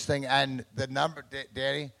first thing. And the number,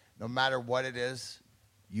 Danny, no matter what it is,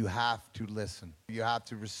 you have to listen. You have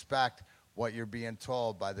to respect what you're being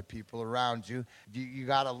told by the people around you. You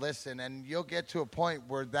got to listen, and you'll get to a point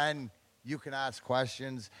where then you can ask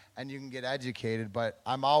questions and you can get educated. But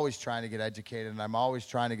I'm always trying to get educated, and I'm always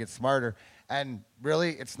trying to get smarter. And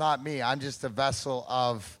really, it's not me. I'm just a vessel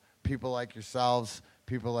of people like yourselves,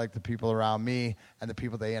 people like the people around me, and the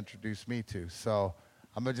people they introduce me to. So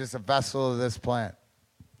I'm just a vessel of this plant.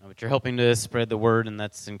 But you're helping to spread the word, and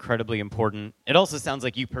that's incredibly important. It also sounds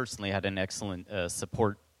like you personally had an excellent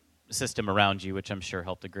support system around you, which I'm sure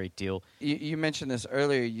helped a great deal. You mentioned this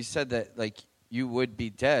earlier. You said that you would be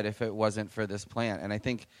dead if it wasn't for this plant, and I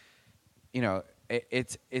think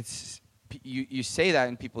it's you say that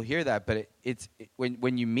and people hear that, but it's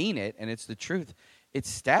when you mean it and it's the truth, it's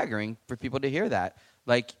staggering for people to hear that.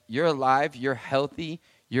 Like, you're alive, you're healthy,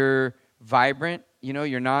 you're vibrant.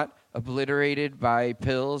 You're not obliterated by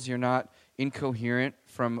pills. You're not incoherent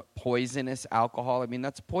from poisonous alcohol. I mean,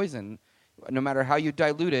 that's poison. No matter how you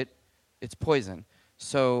dilute it, it's poison.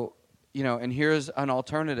 So, and here's an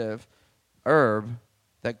alternative herb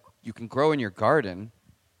that you can grow in your garden,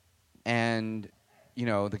 and,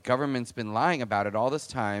 the government's been lying about it all this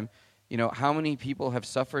time. How many people have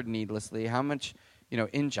suffered needlessly? How much,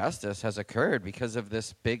 injustice has occurred because of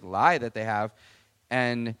this big lie that they have?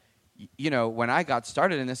 And when I got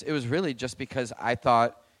started in this, it was really just because I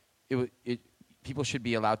thought people should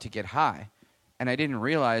be allowed to get high. And I didn't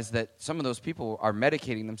realize that some of those people are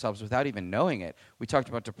medicating themselves without even knowing it. We talked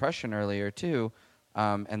about depression earlier, too,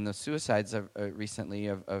 and the suicides recently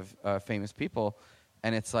of famous people.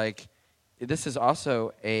 And it's like, this is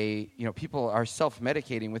also people are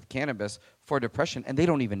self-medicating with cannabis for depression, and they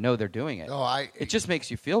don't even know they're doing it. It just makes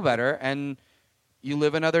you feel better, and you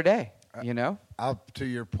live another day. Up to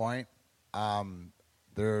your point,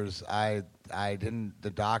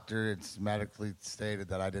 the doctor, it's medically stated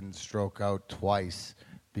that I didn't stroke out twice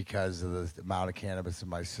because of the amount of cannabis in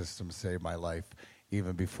my system saved my life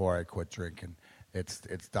even before I quit drinking. It's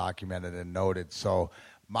documented and noted. So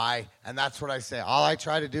and that's what I say. All I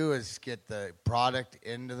try to do is get the product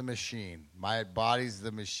into the machine. My body's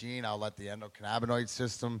the machine. I'll let the endocannabinoid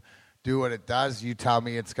system do what it does. You tell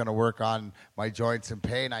me it's going to work on my joints and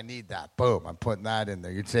pain. I need that. Boom. I'm putting that in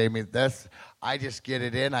there. You'd say to me this. I just get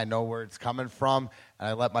it in. I know where it's coming from, and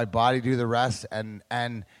I let my body do the rest. And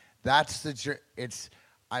that's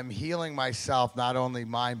I'm healing myself, not only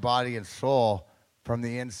mind, body, and soul, from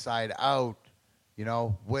the inside out.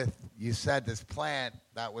 With, you said, this plant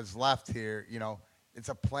that was left here. It's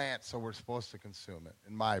a plant, so we're supposed to consume it,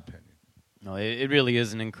 in my opinion. No, it really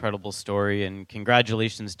is an incredible story, and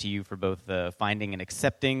congratulations to you for both finding and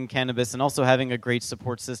accepting cannabis and also having a great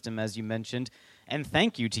support system, as you mentioned. And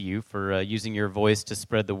thank you to you for using your voice to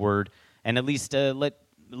spread the word and at least let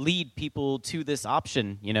lead people to this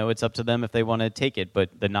option. It's up to them if they want to take it,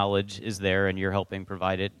 but the knowledge is there, and you're helping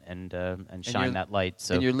provide it and shine that light.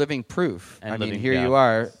 So and you're living proof. Here yeah. you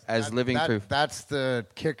are as living proof. That's the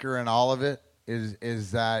kicker in all of it.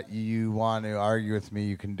 Is that you want to argue with me?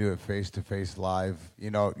 You can do it face to face, live.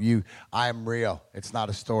 I'm real. It's not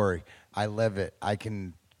a story. I live it. I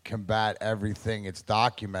can combat everything. It's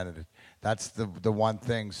documented. That's the one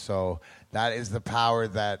thing. So that is the power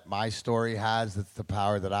that my story has. That's the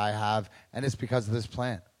power that I have, and it's because of this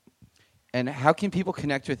plant. And how can people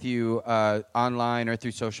connect with you online or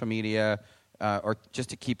through social media, or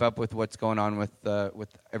just to keep up with what's going on with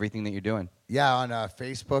everything that you're doing? Yeah, on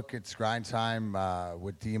Facebook, it's Grind Time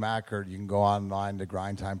with DMAC, or you can go online to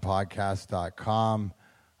grindtimepodcast.com.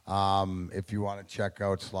 If you want to check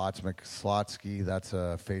out Slotsky, that's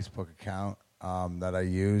a Facebook account that I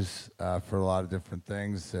use for a lot of different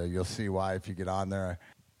things. You'll see why if you get on there.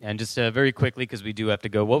 And just very quickly, because we do have to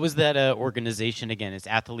go, what was that organization again? It's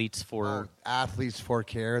Athletes for... Athletes for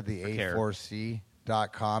Care, the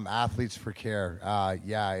A4C.com. Athletes for Care.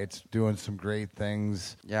 It's doing some great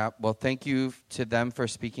things. Yeah, well, thank you to them for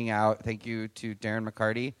speaking out. Thank you to Darren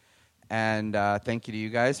McCarty. And thank you to you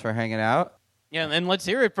guys for hanging out. Yeah, and let's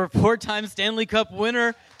hear it for 4-time Stanley Cup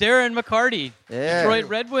winner, Darren McCarty, yeah. Detroit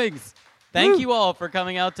Red Wings. Thank you all for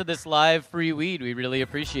coming out to this live free weed. We really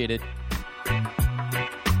appreciate it.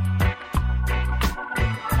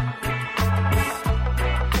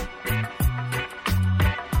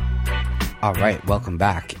 All right, welcome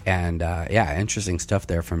back. And interesting stuff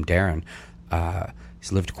there from Darren.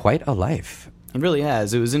 He's lived quite a life. It really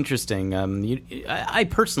has. It was interesting. I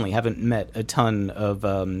personally haven't met a ton of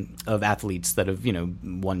athletes that have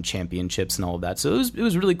won championships and all of that. So it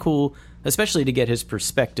was really cool, especially to get his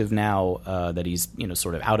perspective now that he's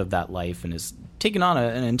sort of out of that life and has taken on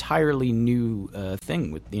an entirely new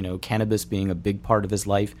thing with cannabis being a big part of his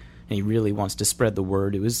life, and he really wants to spread the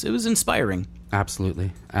word. It was inspiring.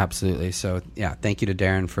 Absolutely. So yeah, thank you to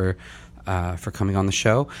Darren for coming on the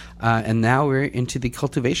show. And now we're into the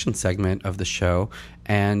cultivation segment of the show.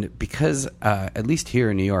 And because, at least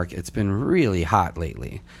here in New York, it's been really hot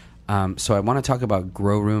lately. So I want to talk about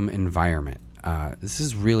grow room environment. This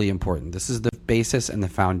is really important. This is the basis and the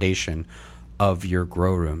foundation of your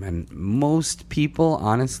grow room. And most people,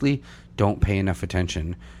 honestly, don't pay enough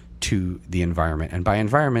attention to the environment. And by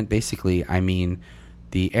environment, basically, I mean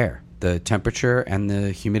the air, the temperature and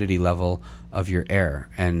the humidity level of your air.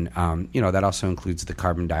 And, that also includes the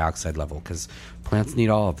carbon dioxide level, because plants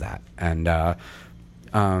need all of that. And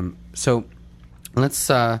so let's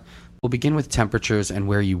we'll begin with temperatures and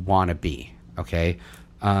where you want to be, okay?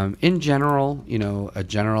 In general, a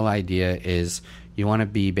general idea is you want to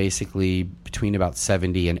be basically between about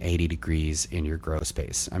 70 and 80 degrees in your grow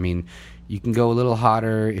space. I mean, you can go a little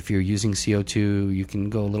hotter if you're using CO2. You can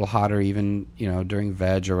go a little hotter even, during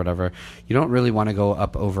veg or whatever. You don't really want to go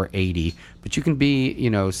up over 80, but you can be,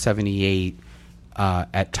 78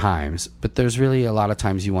 at times. But there's really a lot of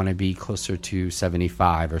times you want to be closer to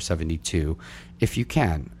 75 or 72 if you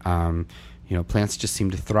can. Plants just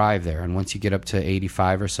seem to thrive there. And once you get up to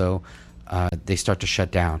 85 or so, they start to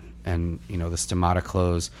shut down and, the stomata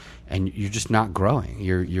close, and you're just not growing.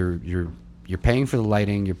 You're paying for the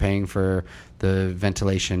lighting, you're paying for the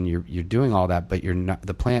ventilation, you're doing all that, but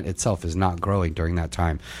the plant itself is not growing during that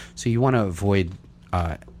time. So you want to avoid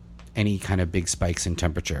any kind of big spikes in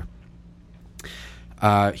temperature.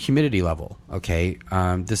 Humidity level, okay.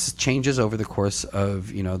 This changes over the course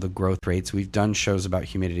of the growth rates. We've done shows about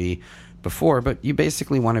humidity before, but you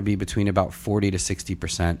basically want to be between about 40 to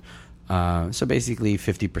 60%. So basically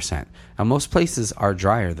 50%. Now most places are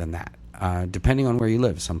drier than that. Depending on where you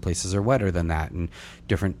live. Some places are wetter than that, and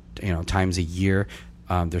different times a year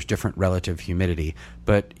there's different relative humidity.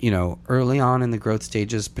 But early on in the growth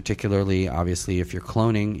stages, particularly obviously if you're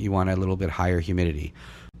cloning, you want a little bit higher humidity.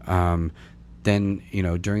 Then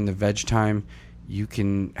during the veg time, you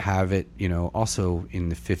can have it also in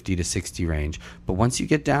the 50 to 60 range. But once you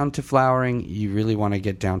get down to flowering, you really want to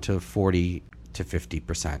get down to 40 to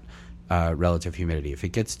 50% relative humidity. If it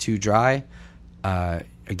gets too dry,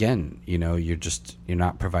 again, you're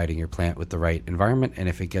not providing your plant with the right environment, and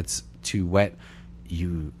if it gets too wet,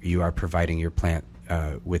 you are providing your plant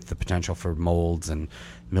with the potential for molds and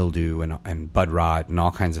mildew and bud rot and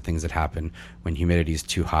all kinds of things that happen when humidity is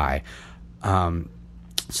too high.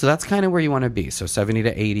 So that's kind of where you want to be. So 70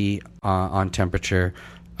 to 80 on temperature.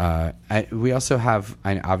 We also have,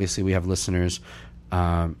 obviously, we have listeners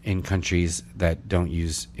in countries that don't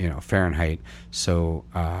use Fahrenheit. So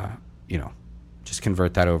just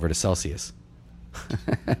convert that over to Celsius.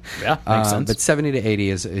 Yeah, makes sense. But 70 to 80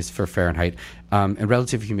 is for Fahrenheit. And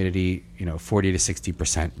relative humidity, 40 to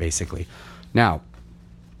 60% basically. Now,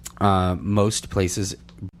 most places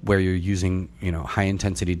where you're using, high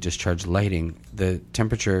intensity discharge lighting, the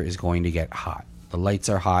temperature is going to get hot. The lights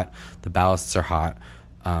are hot, the ballasts are hot,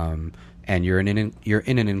 and you're in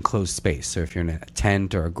an enclosed space. So if you're in a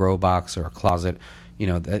tent or a grow box or a closet,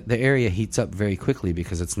 the area heats up very quickly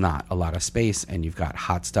because it's not a lot of space and you've got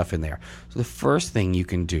hot stuff in there. So the first thing you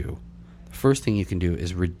can do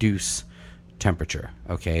is reduce temperature.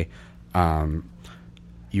 Okay.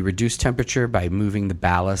 You reduce temperature by moving the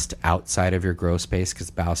ballast outside of your grow space because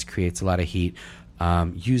ballast creates a lot of heat.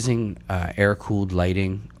 Using air-cooled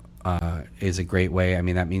lighting is a great way. I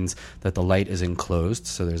mean, that means that the light is enclosed,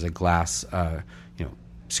 so there's a glass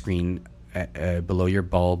screen below your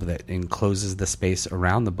bulb that encloses the space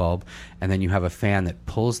around the bulb, and then you have a fan that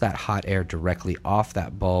pulls that hot air directly off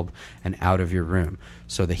that bulb and out of your room.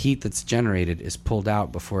 So the heat that's generated is pulled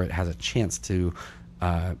out before it has a chance to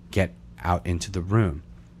get out into the room.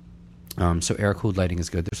 So air-cooled lighting is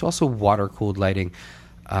good. There's also water-cooled lighting.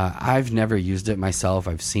 I've never used it myself.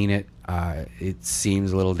 I've seen it. It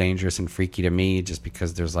seems a little dangerous and freaky to me just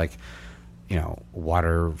because there's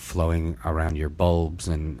water flowing around your bulbs,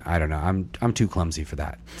 and I don't know. I'm too clumsy for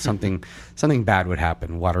that. Something bad would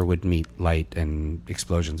happen. Water would meet light and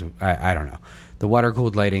explosions. I don't know. The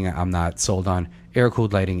water-cooled lighting I'm not sold on.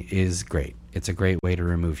 Air-cooled lighting is great. It's a great way to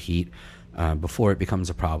remove heat before it becomes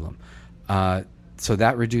a problem. So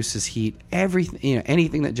that reduces heat. Everything,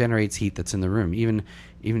 anything that generates heat that's in the room,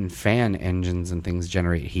 even fan engines and things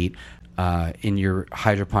generate heat. In your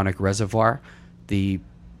hydroponic reservoir, the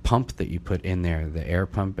pump that you put in there, the air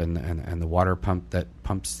pump and the water pump that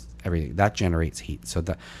pumps everything, that generates heat. So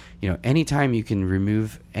that, anytime you can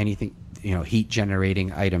remove anything, heat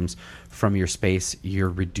generating items from your space, you're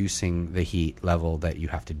reducing the heat level that you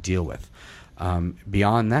have to deal with.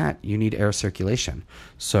 Beyond that, you need air circulation.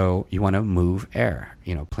 So you want to move air.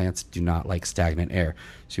 Plants do not like stagnant air.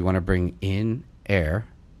 So you want to bring in air,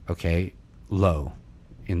 low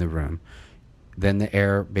in the room. Then the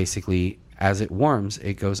air basically, as it warms,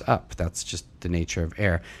 it goes up. That's just the nature of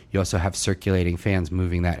air. You also have circulating fans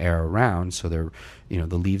moving that air around. So they're,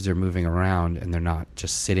 the leaves are moving around and they're not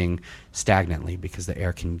just sitting stagnantly because the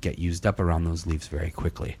air can get used up around those leaves very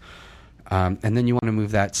quickly. And then you want to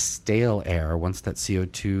move that stale air once that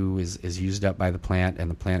CO2 is used up by the plant and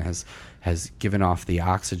the plant has given off the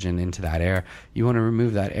oxygen into that air. You want to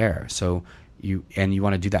remove that air. So you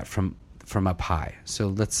want to do that from up high. So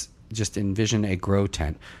let's just envision a grow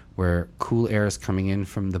tent where cool air is coming in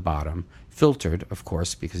from the bottom, filtered, of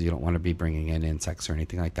course, because you don't want to be bringing in insects or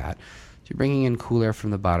anything like that. So you're bringing in cool air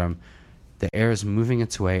from the bottom. The air is moving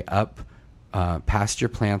its way up past your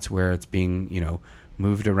plants where it's being,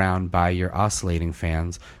 moved around by your oscillating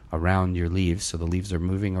fans around your leaves. So the leaves are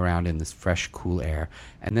moving around in this fresh, cool air.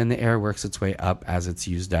 And then the air works its way up as it's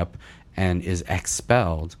used up and is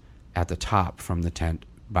expelled at the top from the tent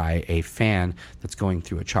by a fan that's going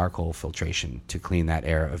through a charcoal filtration to clean that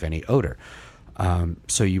air of any odor.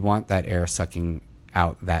 So you want that air sucking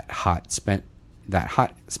out that hot spent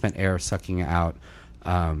air sucking out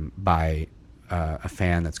by a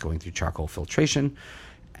fan that's going through charcoal filtration.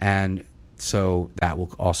 And so that will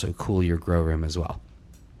also cool your grow room as well.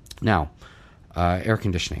 Now, air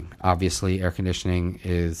conditioning. Obviously, air conditioning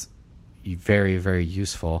is very, very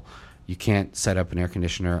useful. You can't set up an air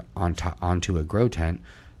conditioner onto a grow tent,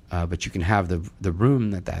 but you can have the room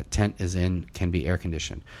that tent is in can be air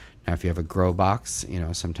conditioned. Now, if you have a grow box,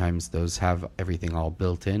 sometimes those have everything all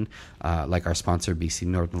built in, like our sponsor, BC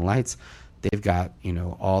Northern Lights. They've got,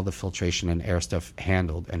 all the filtration and air stuff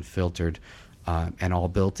handled and filtered and all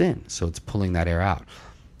built in, so it's pulling that air out.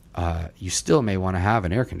 You still may want to have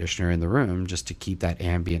an air conditioner in the room just to keep that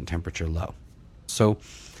ambient temperature low. So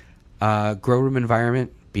grow room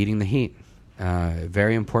environment, beating the heat,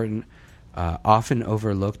 very important, often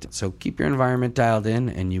overlooked. So keep your environment dialed in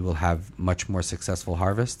and you will have much more successful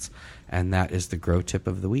harvests, and that is the grow tip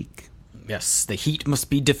of the week. Yes, the heat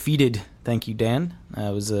must be defeated. Thank you, Dan.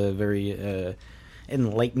 That was a very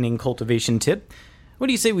enlightening cultivation tip. What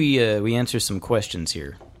do you say we answer some questions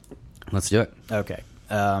here? Let's do it. Okay.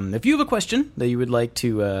 If you have a question that you would like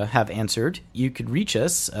to have answered, you could reach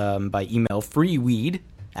us by email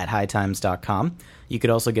freeweed@hightimes.com. You could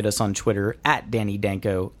also get us on Twitter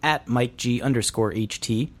 @DannyDanko,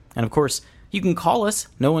 @MikeG_HT. And of course, you can call us.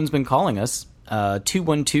 No one's been calling us.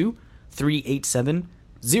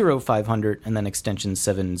 212-387-0500 and then extension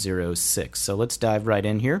 706. So let's dive right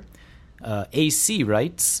in here. AC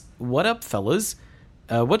writes, "What up, fellas?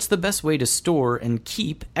 What's the best way to store and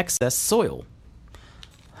keep excess soil?"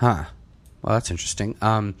 Well, that's interesting.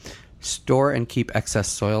 Store and keep excess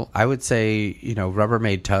soil. I would say,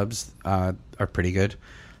 Rubbermaid tubs are pretty good.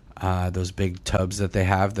 Those big tubs that they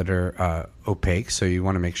have that are opaque, so you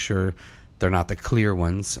want to make sure they're not the clear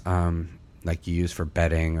ones, like you use for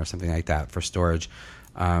bedding or something like that for storage,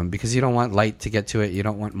 because you don't want light to get to it. You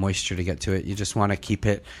don't want moisture to get to it. You just want to keep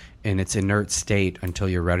it in its inert state until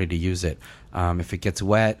you're ready to use it. If it gets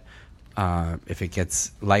wet, if it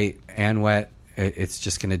gets light and wet, it's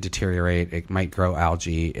just going to deteriorate. It might grow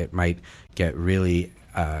algae. It might get really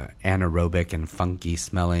anaerobic and funky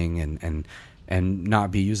smelling and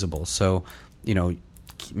not be usable. So,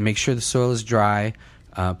 make sure the soil is dry.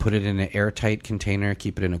 Put it in an airtight container.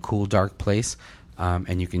 Keep it in a cool, dark place,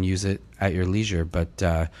 and you can use it at your leisure.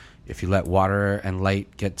 But if you let water and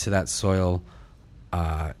light get to that soil,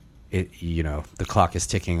 the clock is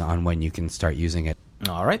ticking on when you can start using it.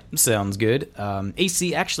 All right, sounds good.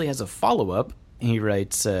 AC actually has a follow-up. He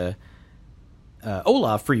writes,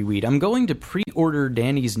 Hola, Free Weed. I'm going to pre-order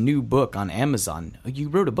Danny's new book on Amazon. You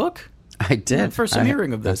wrote a book? I did. First I'm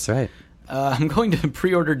hearing of this. That's right. I'm going to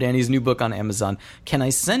pre-order Danny's new book on Amazon. Can I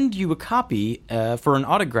send you a copy for an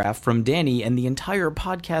autograph from Danny and the entire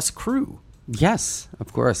podcast crew? Yes,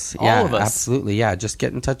 of course. All of us. Absolutely. Yeah, just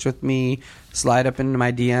get in touch with me. Slide up into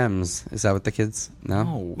my DMs. Is that what the kids?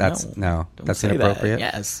 No, that's inappropriate.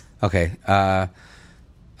 Yes. Okay.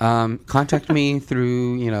 Contact me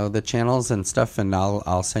through the channels and stuff, and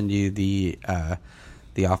I'll send you the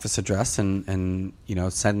office address and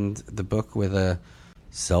send the book with a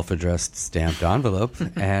self-addressed stamped envelope,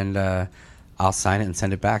 and I'll sign it and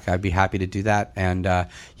send it back. I'd be happy to do that. And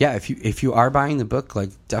if you are buying the book,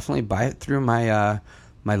 definitely buy it through my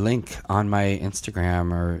my link on my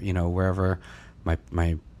Instagram or wherever my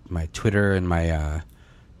Twitter and my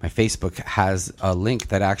Facebook has a link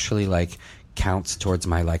that actually counts towards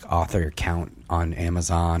my author count on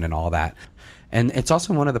Amazon and all that. And it's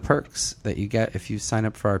also one of the perks that you get if you sign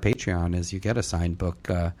up for our Patreon is you get a signed book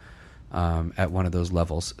at one of those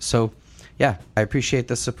levels. So, yeah, I appreciate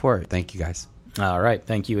the support. Thank you, guys. All right.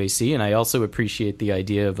 Thank you, AC. And I also appreciate the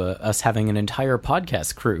idea of us having an entire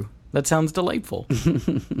podcast crew. That sounds delightful.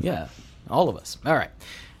 Yeah, all of us. All right.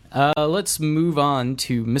 Let's move on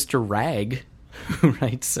to Mr. Rag, who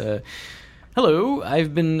writes, hello,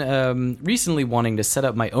 I've been recently wanting to set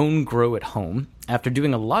up my own grow at home. After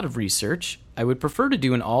doing a lot of research, I would prefer to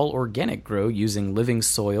do an all-organic grow using living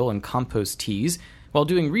soil and compost teas. While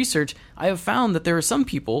doing research, I have found that there are some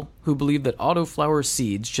people who believe that autoflower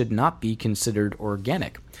seeds should not be considered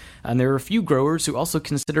organic. And there are a few growers who also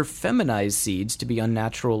consider feminized seeds to be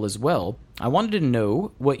unnatural as well. I wanted to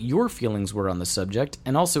know what your feelings were on the subject,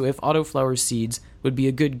 and also if autoflower seeds would be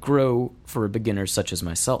a good grow for a beginner such as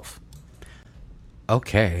myself.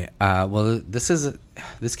 Okay. Well, this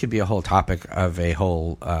could be a whole topic of a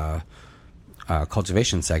whole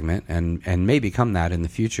cultivation segment, and may become that in the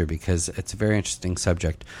future because it's a very interesting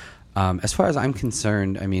subject. As far as I'm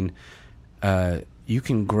concerned, I mean, you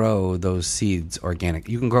can grow those seeds organic.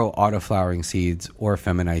 You can grow autoflowering seeds or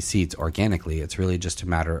feminized seeds organically. It's really just a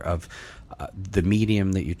matter of the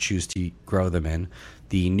medium that you choose to grow them in,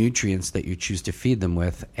 the nutrients that you choose to feed them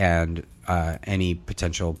with, and any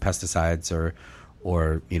potential pesticides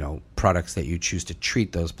or products that you choose to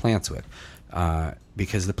treat those plants with.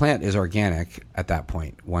 Because the plant is organic at that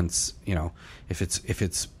point. Once, if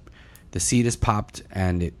it's the seed is popped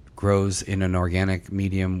and it grows in an organic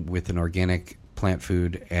medium with an organic plant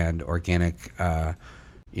food and organic, additives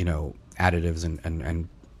and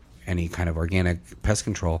any kind of organic pest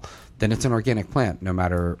control, then it's an organic plant, no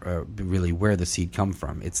matter really where the seed come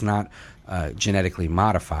from. It's not genetically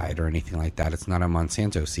modified or anything like that. It's not a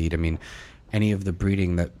Monsanto seed. I mean, any of the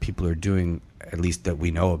breeding that people are doing, at least that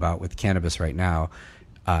we know about with cannabis right now,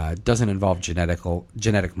 doesn't involve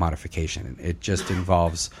genetic modification. It just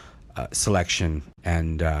involves selection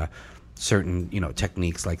and certain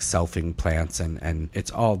techniques like selfing plants, and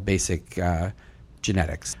it's all basic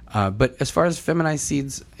genetics. But as far as feminized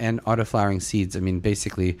seeds and autoflowering seeds, I mean,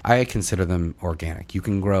 basically, I consider them organic. You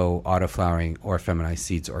can grow autoflowering or feminized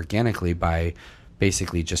seeds organically by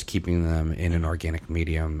basically just keeping them in an organic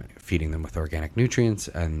medium, feeding them with organic nutrients,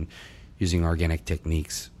 and using organic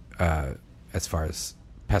techniques as far as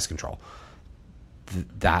pest control.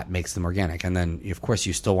 That makes them organic. And then, of course,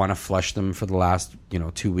 you still want to flush them for the last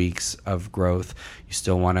 2 weeks of growth. You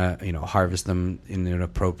still want to harvest them in an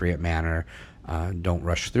appropriate manner. Don't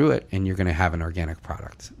rush through it, and you're going to have an organic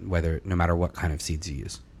product, no matter what kind of seeds you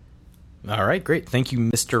use. All right, great. Thank you,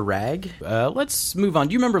 Mr. Rag. Let's move on.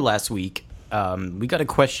 Do you remember last week we got a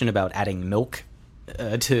question about adding milk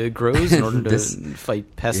to grows in order to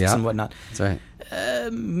fight pests and whatnot. That's right.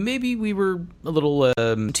 Maybe we were a little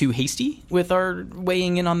too hasty with our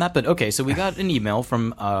weighing in on that, but okay. So we got an email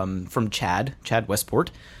from Chad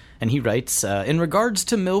Westport, and he writes, in regards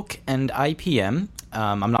to milk and IPM,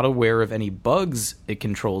 I'm not aware of any bugs it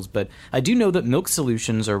controls, but I do know that milk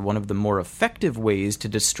solutions are one of the more effective ways to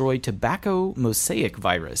destroy tobacco mosaic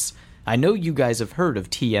virus. I know you guys have heard of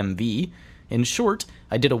TMV. In short,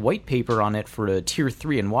 I did a white paper on it for a Tier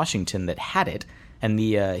 3 in Washington that had it, and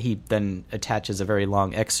he then attaches a very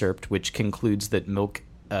long excerpt which concludes that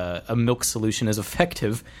a milk solution is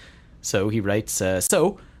effective. So he writes,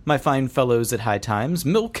 so, my fine fellows at High Times,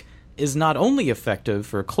 milk is not only effective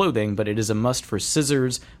for clothing, but it is a must for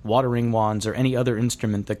scissors, watering wands, or any other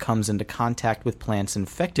instrument that comes into contact with plants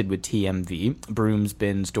infected with TMV, brooms,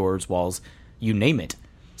 bins, doors, walls, you name it.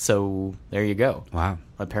 So there you go. Wow.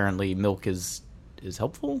 Apparently milk is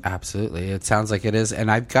helpful? Absolutely. It sounds like it is. And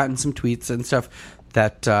I've gotten some tweets and stuff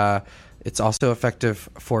that it's also effective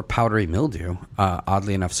for powdery mildew,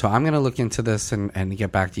 oddly enough. So I'm going to look into this and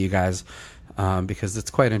get back to you guys because it's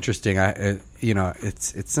quite interesting.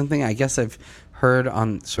 It's something I guess I've heard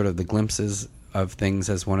on sort of the glimpses of things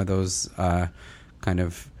as one of those kind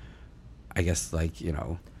of, I guess, like,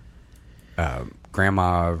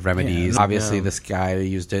 grandma remedies. Obviously, this guy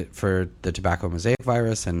used it for the tobacco mosaic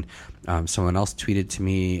virus, and someone else tweeted to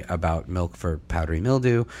me about milk for powdery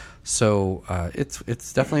mildew. So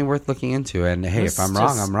it's definitely worth looking into. And hey, if I'm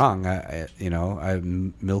wrong, I'm wrong.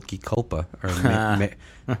 I'm milky culpa or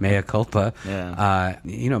mea culpa. Yeah.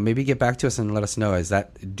 Maybe get back to us and let us know.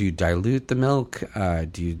 Do you dilute the milk?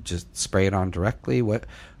 Do you just spray it on directly?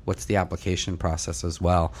 What's the application process as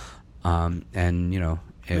well?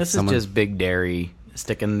 This is just Big Dairy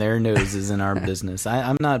sticking their noses in our business.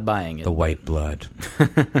 I'm not buying it. The white blood.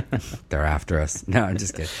 They're after us. No, I'm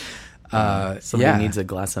just kidding. Somebody needs a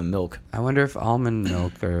glass of milk. I wonder if almond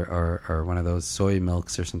milk or one of those soy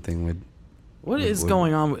milks or something would... What is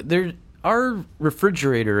going on? Our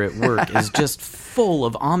refrigerator at work is just full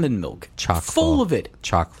of almond milk. Chock full of it.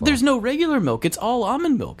 Chock full. There's no regular milk. It's all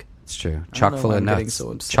almond milk. It's true. Chock full of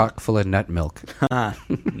nuts. Chock full of nut milk.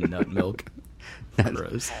 Nut milk.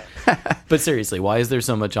 Gross. But seriously, why is there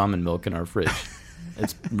so much almond milk in our fridge?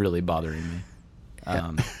 It's really bothering me.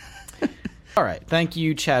 All right. Thank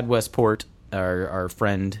you, Chad Westport, our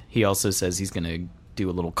friend. He also says he's going to do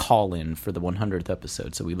a little call-in for the 100th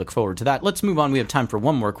episode, so we look forward to that. Let's move on. We have time for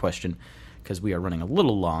one more question because we are running a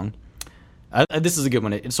little long. This is a good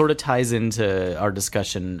one. It sort of ties into our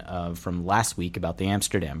discussion from last week about the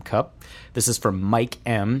Amsterdam Cup. This is from Mike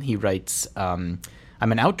M. He writes...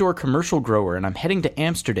 I'm an outdoor commercial grower, and I'm heading to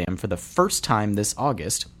Amsterdam for the first time this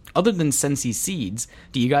August. Other than Sensi Seeds,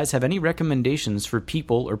 do you guys have any recommendations for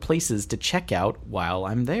people or places to check out while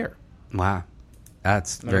I'm there? Wow.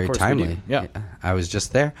 That's very timely. Yeah. I was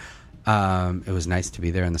just there. It was nice to be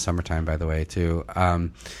there in the summertime, by the way, too.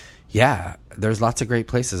 There's lots of great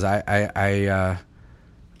places. I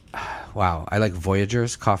like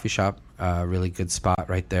Voyagers Coffee Shop, really good spot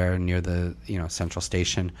right there near the Central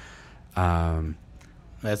Station.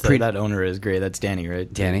 That owner is great. That's Danny,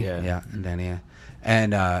 right? Danny, yeah, Danny. Yeah.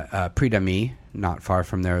 And Prix d'Ami, not far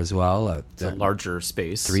from there as well. It's a larger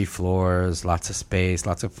space. 3 floors, lots of space,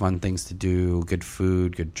 lots of fun things to do, good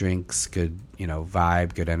food, good drinks, good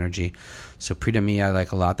vibe, good energy. So Prix d'Ami I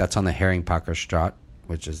like a lot. That's on the Haringpakker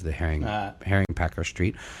which is the Haringpakker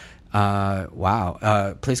Street.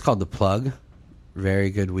 Place called The Plug.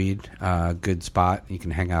 Very good weed, good spot. You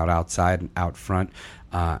can hang out outside and out front,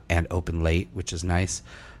 and open late, which is nice.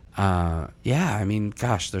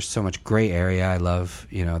 There's so much gray area. I love,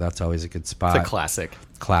 that's always a good spot. It's a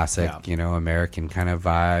classic, American kind of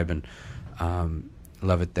vibe, and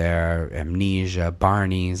love it there. Amnesia,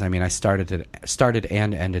 Barney's. I mean, I started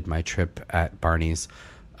and ended my trip at Barney's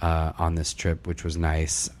on this trip, which was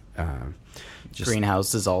nice.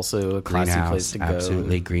 Greenhouse is also a classy place to go.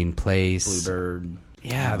 Absolutely, Green Place, Bluebird.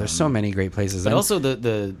 Yeah, there's so many great places. But also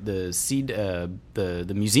the seed,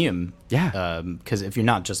 the museum. Yeah. Because if you're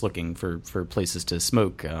not just looking for places to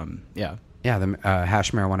smoke, Yeah, the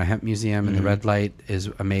Hash Marijuana Hemp Museum and the Red Light is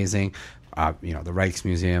amazing. The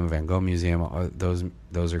Rijksmuseum, Van Gogh Museum,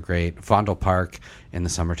 those are great. Vondel Park in the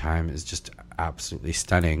summertime is just absolutely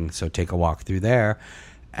stunning. So take a walk through there,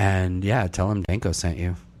 and tell them Danko sent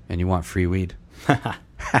you, and you want free weed.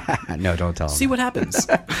 No, don't tell them. See what happens.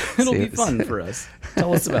 It'll be fun for us.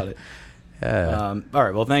 Tell us about it. All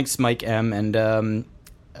right. Well, thanks, Mike M. And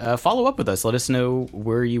follow up with us. Let us know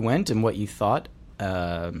where you went and what you thought.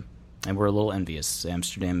 And we're a little envious.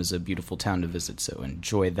 Amsterdam is a beautiful town to visit, so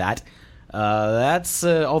enjoy that. That's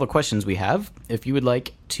all the questions we have. If you would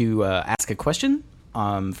like to ask a question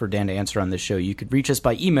for Dan to answer on this show, you could reach us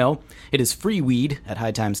by email. It is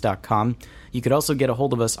freeweed@hightimes.com. You could also get a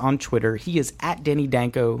hold of us on Twitter. He is at Danny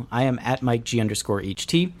Danko. I am at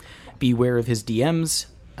MikeG_HT. Beware of his DMs.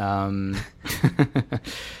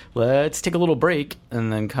 Let's take a little break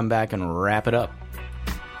and then come back and wrap it up.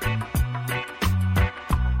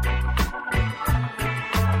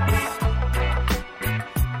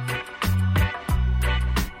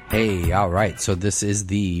 Hey, all right. So this is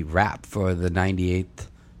the wrap for the 98th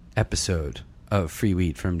episode of Free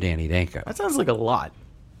Weed from Danny Danko. That sounds like a lot.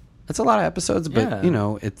 That's a lot of episodes, but, Yeah. you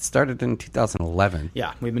know, it started in 2011.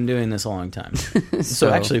 Yeah, we've been doing this a long time.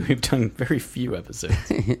 So actually, we've done very few episodes.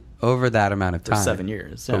 Over that amount of For time. 7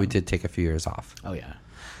 years, But yeah. we did take a few years off. Oh, yeah.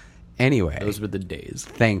 Anyway. Those were the days.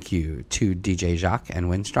 Thank you to DJ Jacques and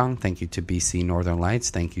Winstrong. Thank you to BC Northern Lights.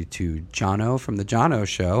 Thank you to Jono from The Jono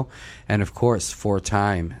Show. And, of course,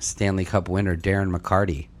 4-time Stanley Cup winner Darren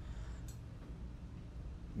McCarty.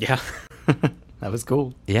 Yeah. That was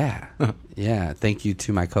cool. Yeah. Yeah. Thank you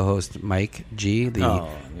to my co-host Mike G, the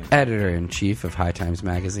editor-in-chief of High Times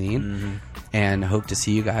Magazine. Mm-hmm. And hope to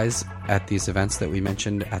see you guys at these events that we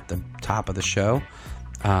mentioned at the top of the show.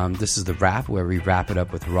 This is the wrap, where we wrap it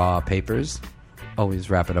up with raw papers. Always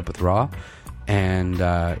wrap it up with raw. And,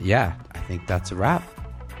 yeah, I think that's a wrap.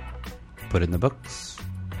 Put it in the books.